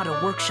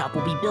Gondorada workshop,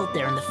 will be built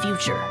there in the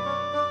future.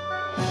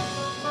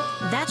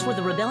 That's where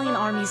the Rebellion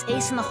Army's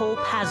ace-in-the-hole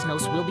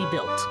Pasnos will be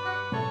built.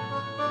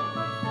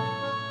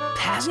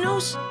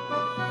 Pasnos?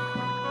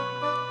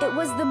 It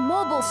was the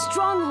mobile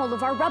stronghold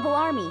of our rebel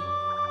army.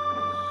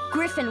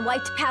 Griffin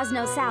wiped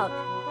Pasnos out,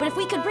 but if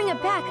we could bring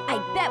it back, I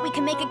bet we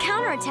can make a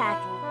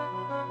counterattack.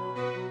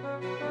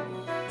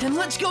 Then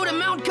let's go to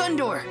Mount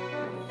Gondor.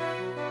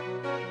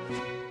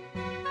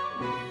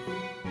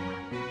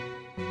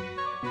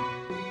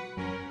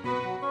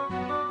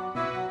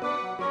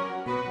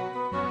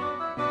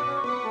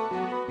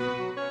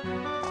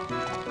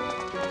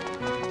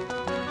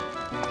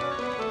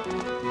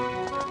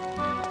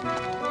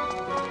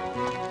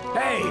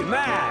 Hey,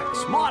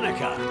 Max,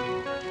 Monica.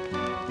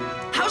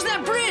 How's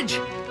that bridge?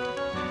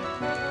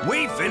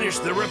 We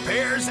finished the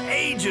repairs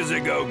ages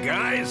ago,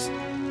 guys.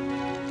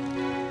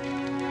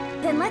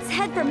 Then let's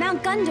head for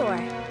Mount Gondor.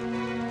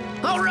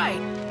 All right.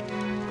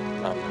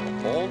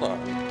 Hold on.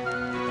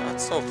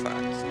 Not so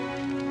fast.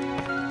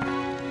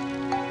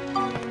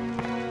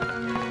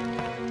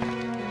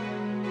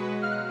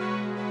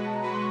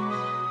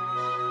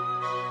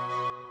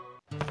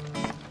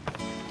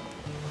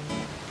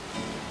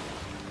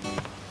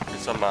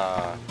 There's some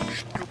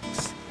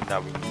scoops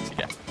that we need to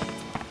get.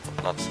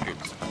 Not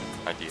scoops,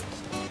 but ideas.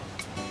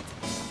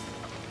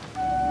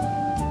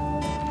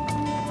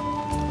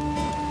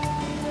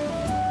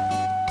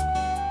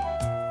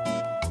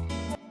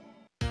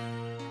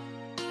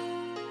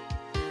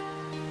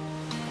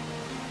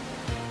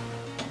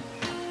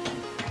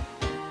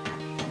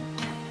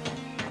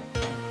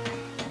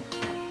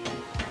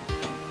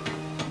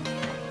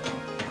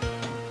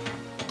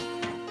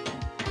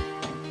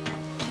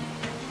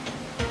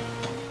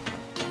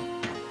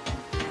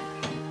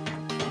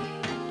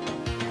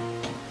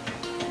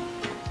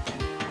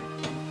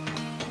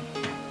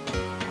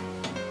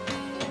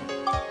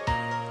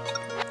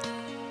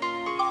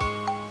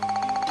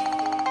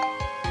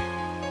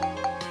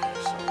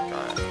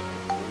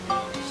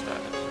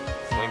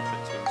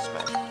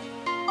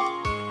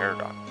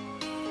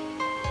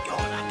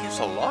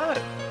 A lot.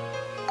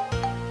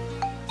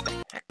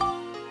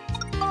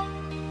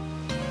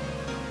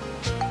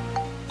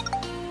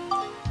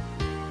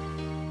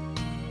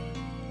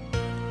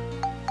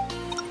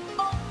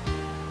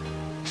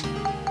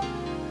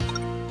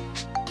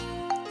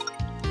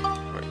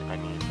 Wait, I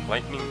need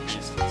lightning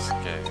beast and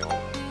scale.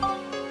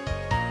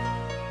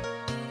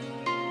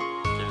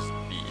 Gives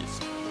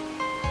beast.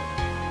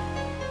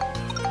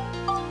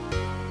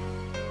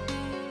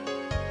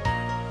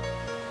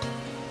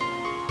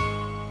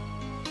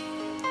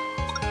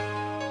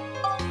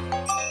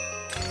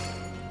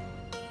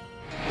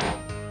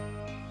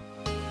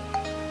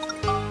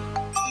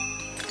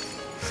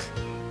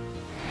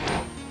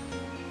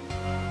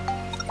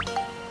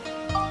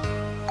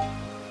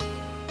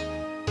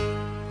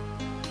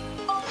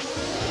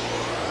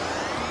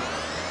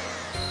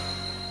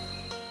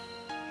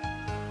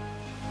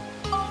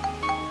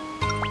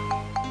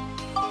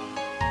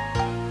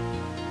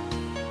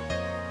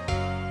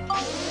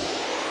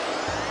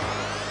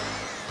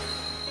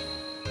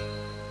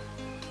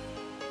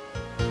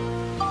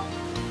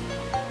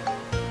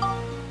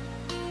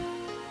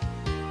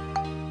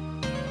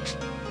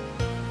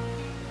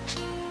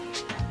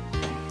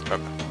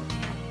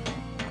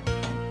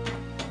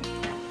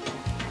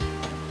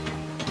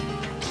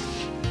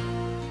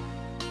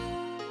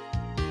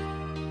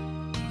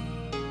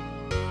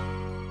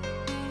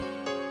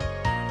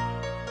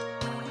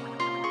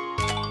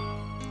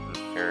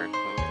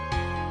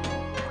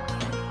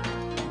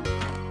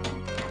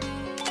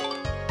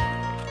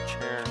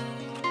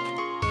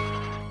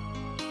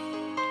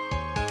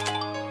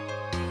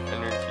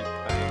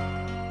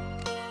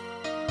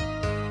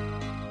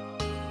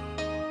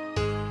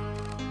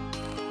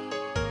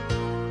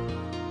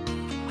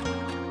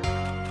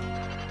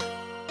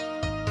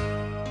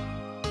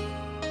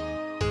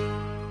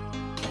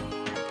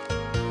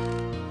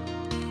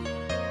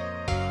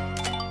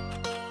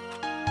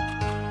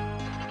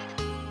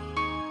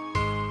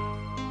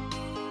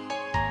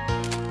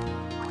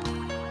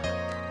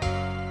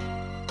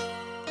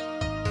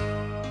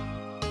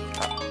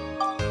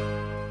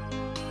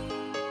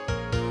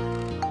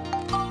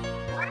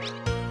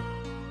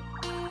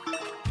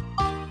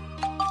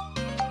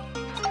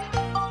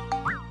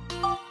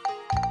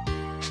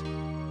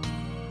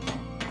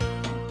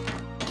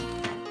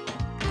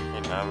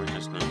 now we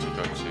just need to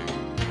go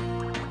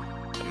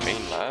to the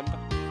main lab.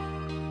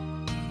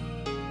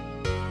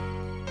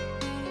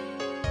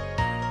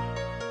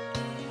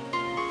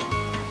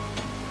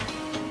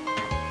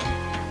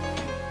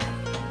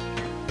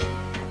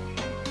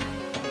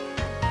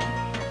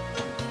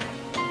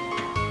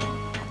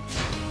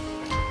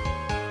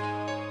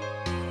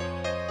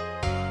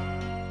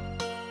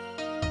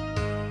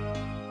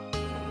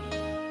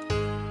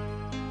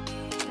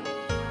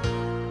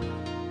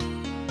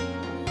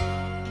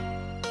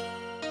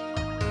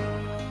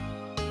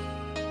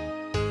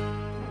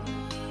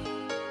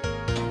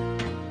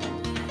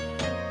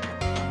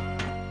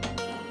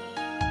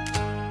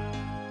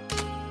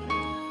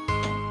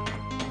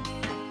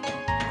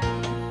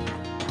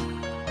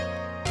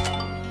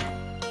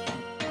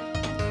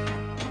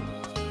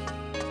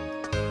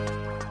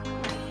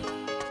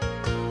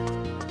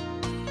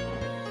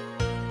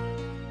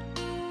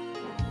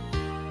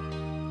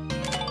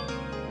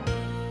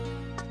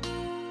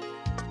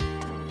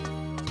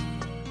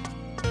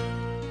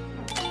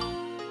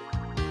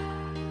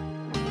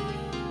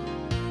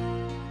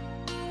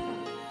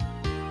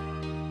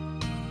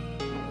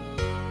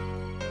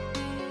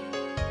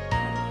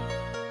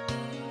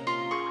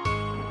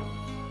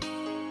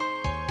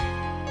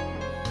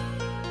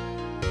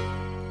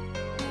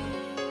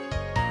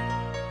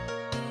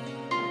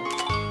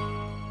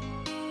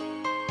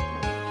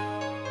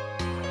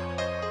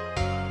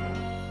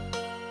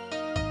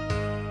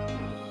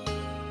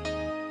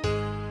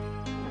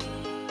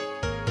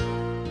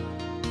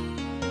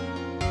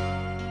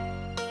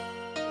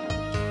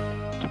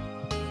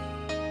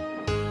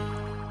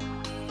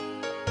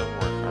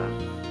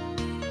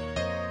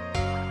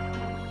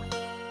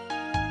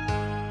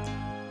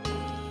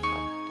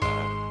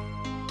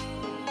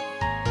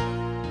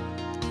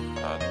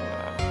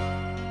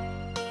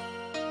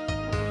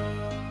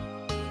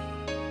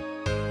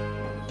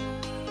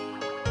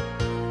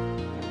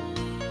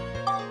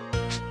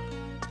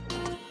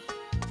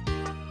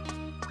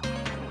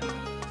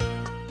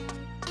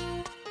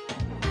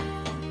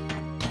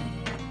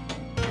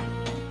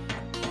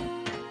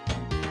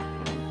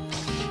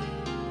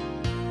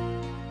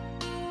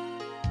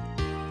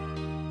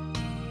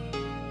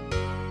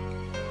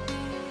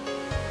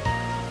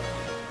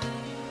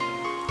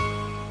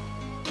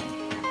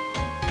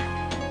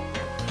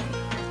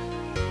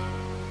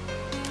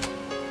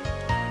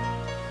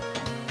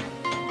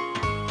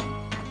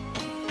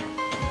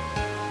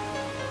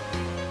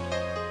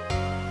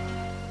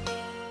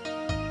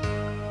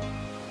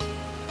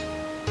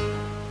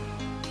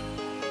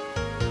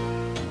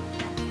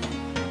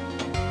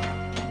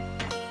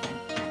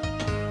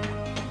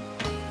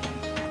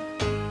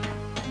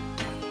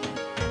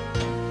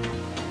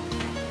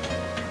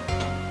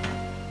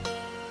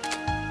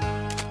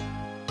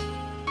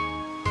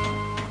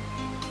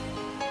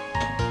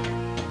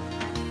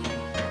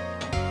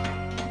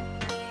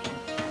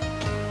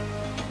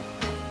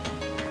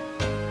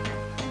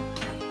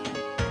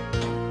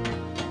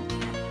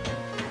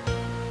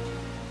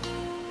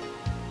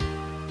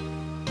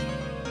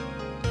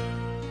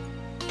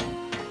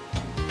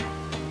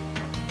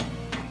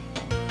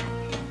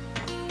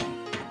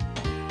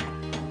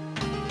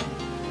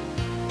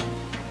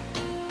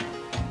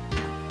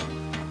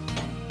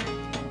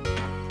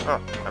 Oh,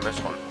 I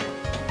missed one.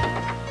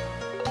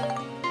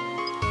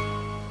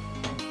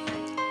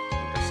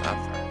 I guess that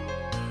far.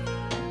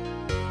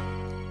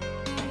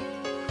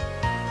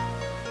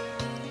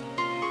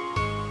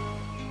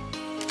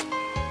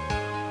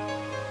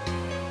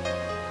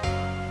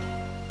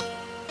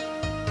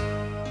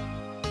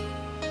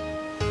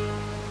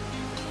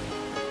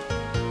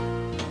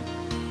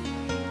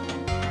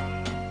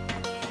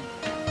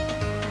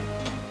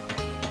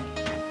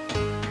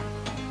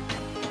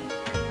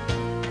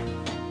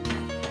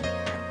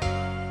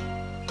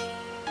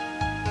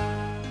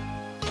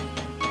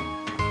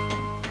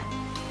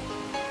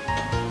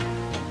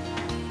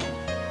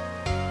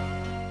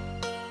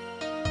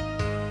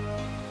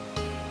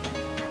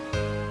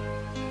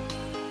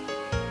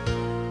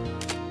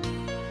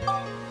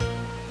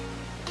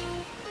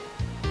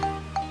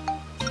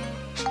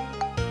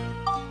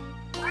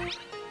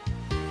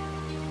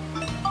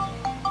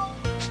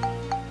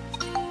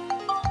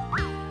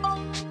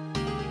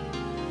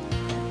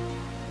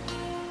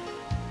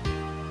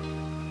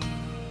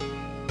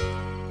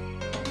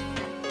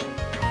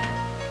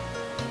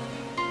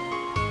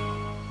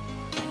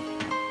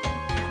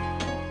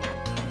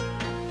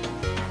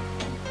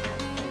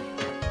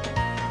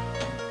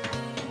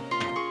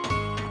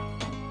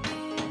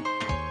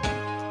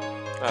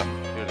 Oh,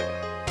 here they are.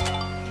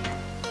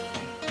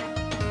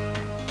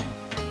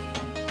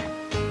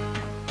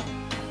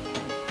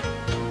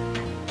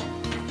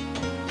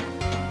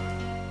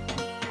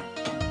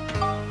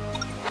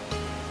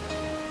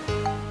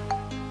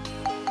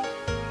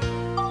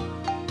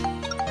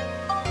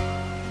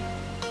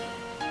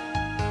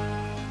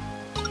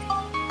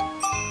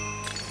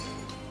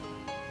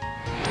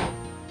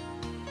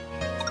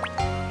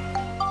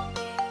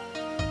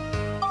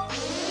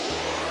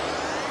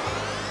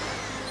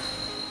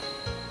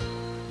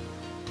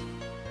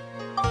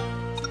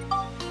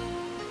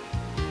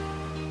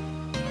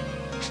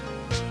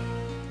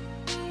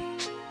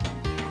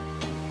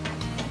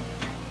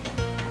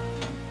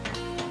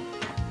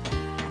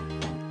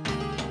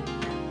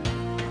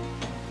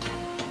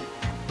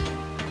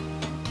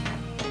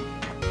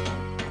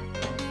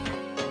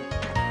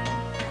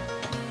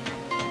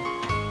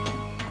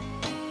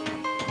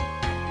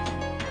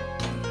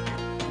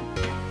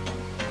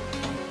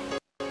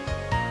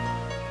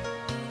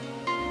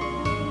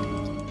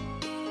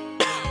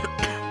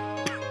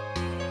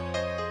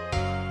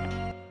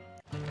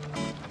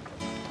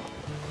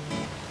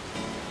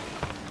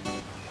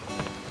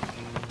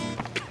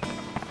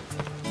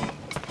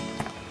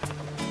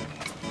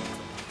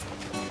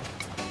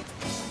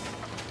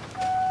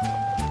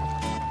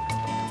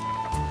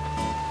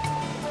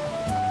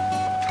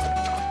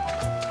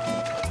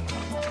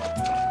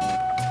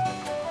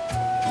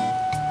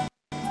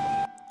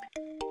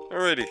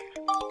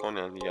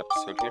 the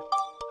episode here.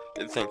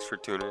 And thanks for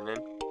tuning in. And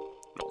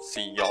I'll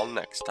see y'all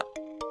next time.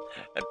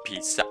 And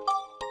peace out.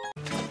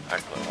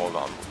 Actually, hold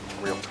on,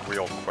 real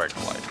quick,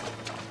 like,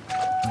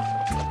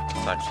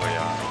 it's actually,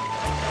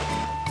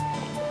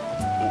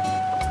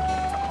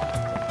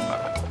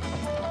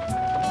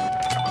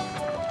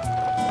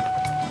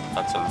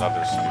 that's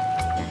another scoop,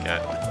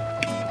 okay?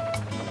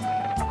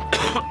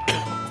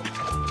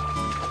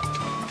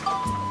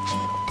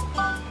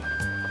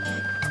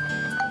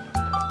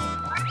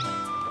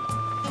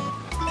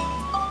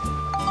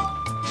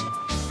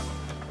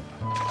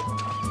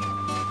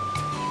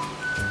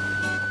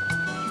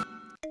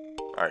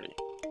 Alrighty,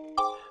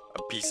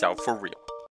 peace out for real.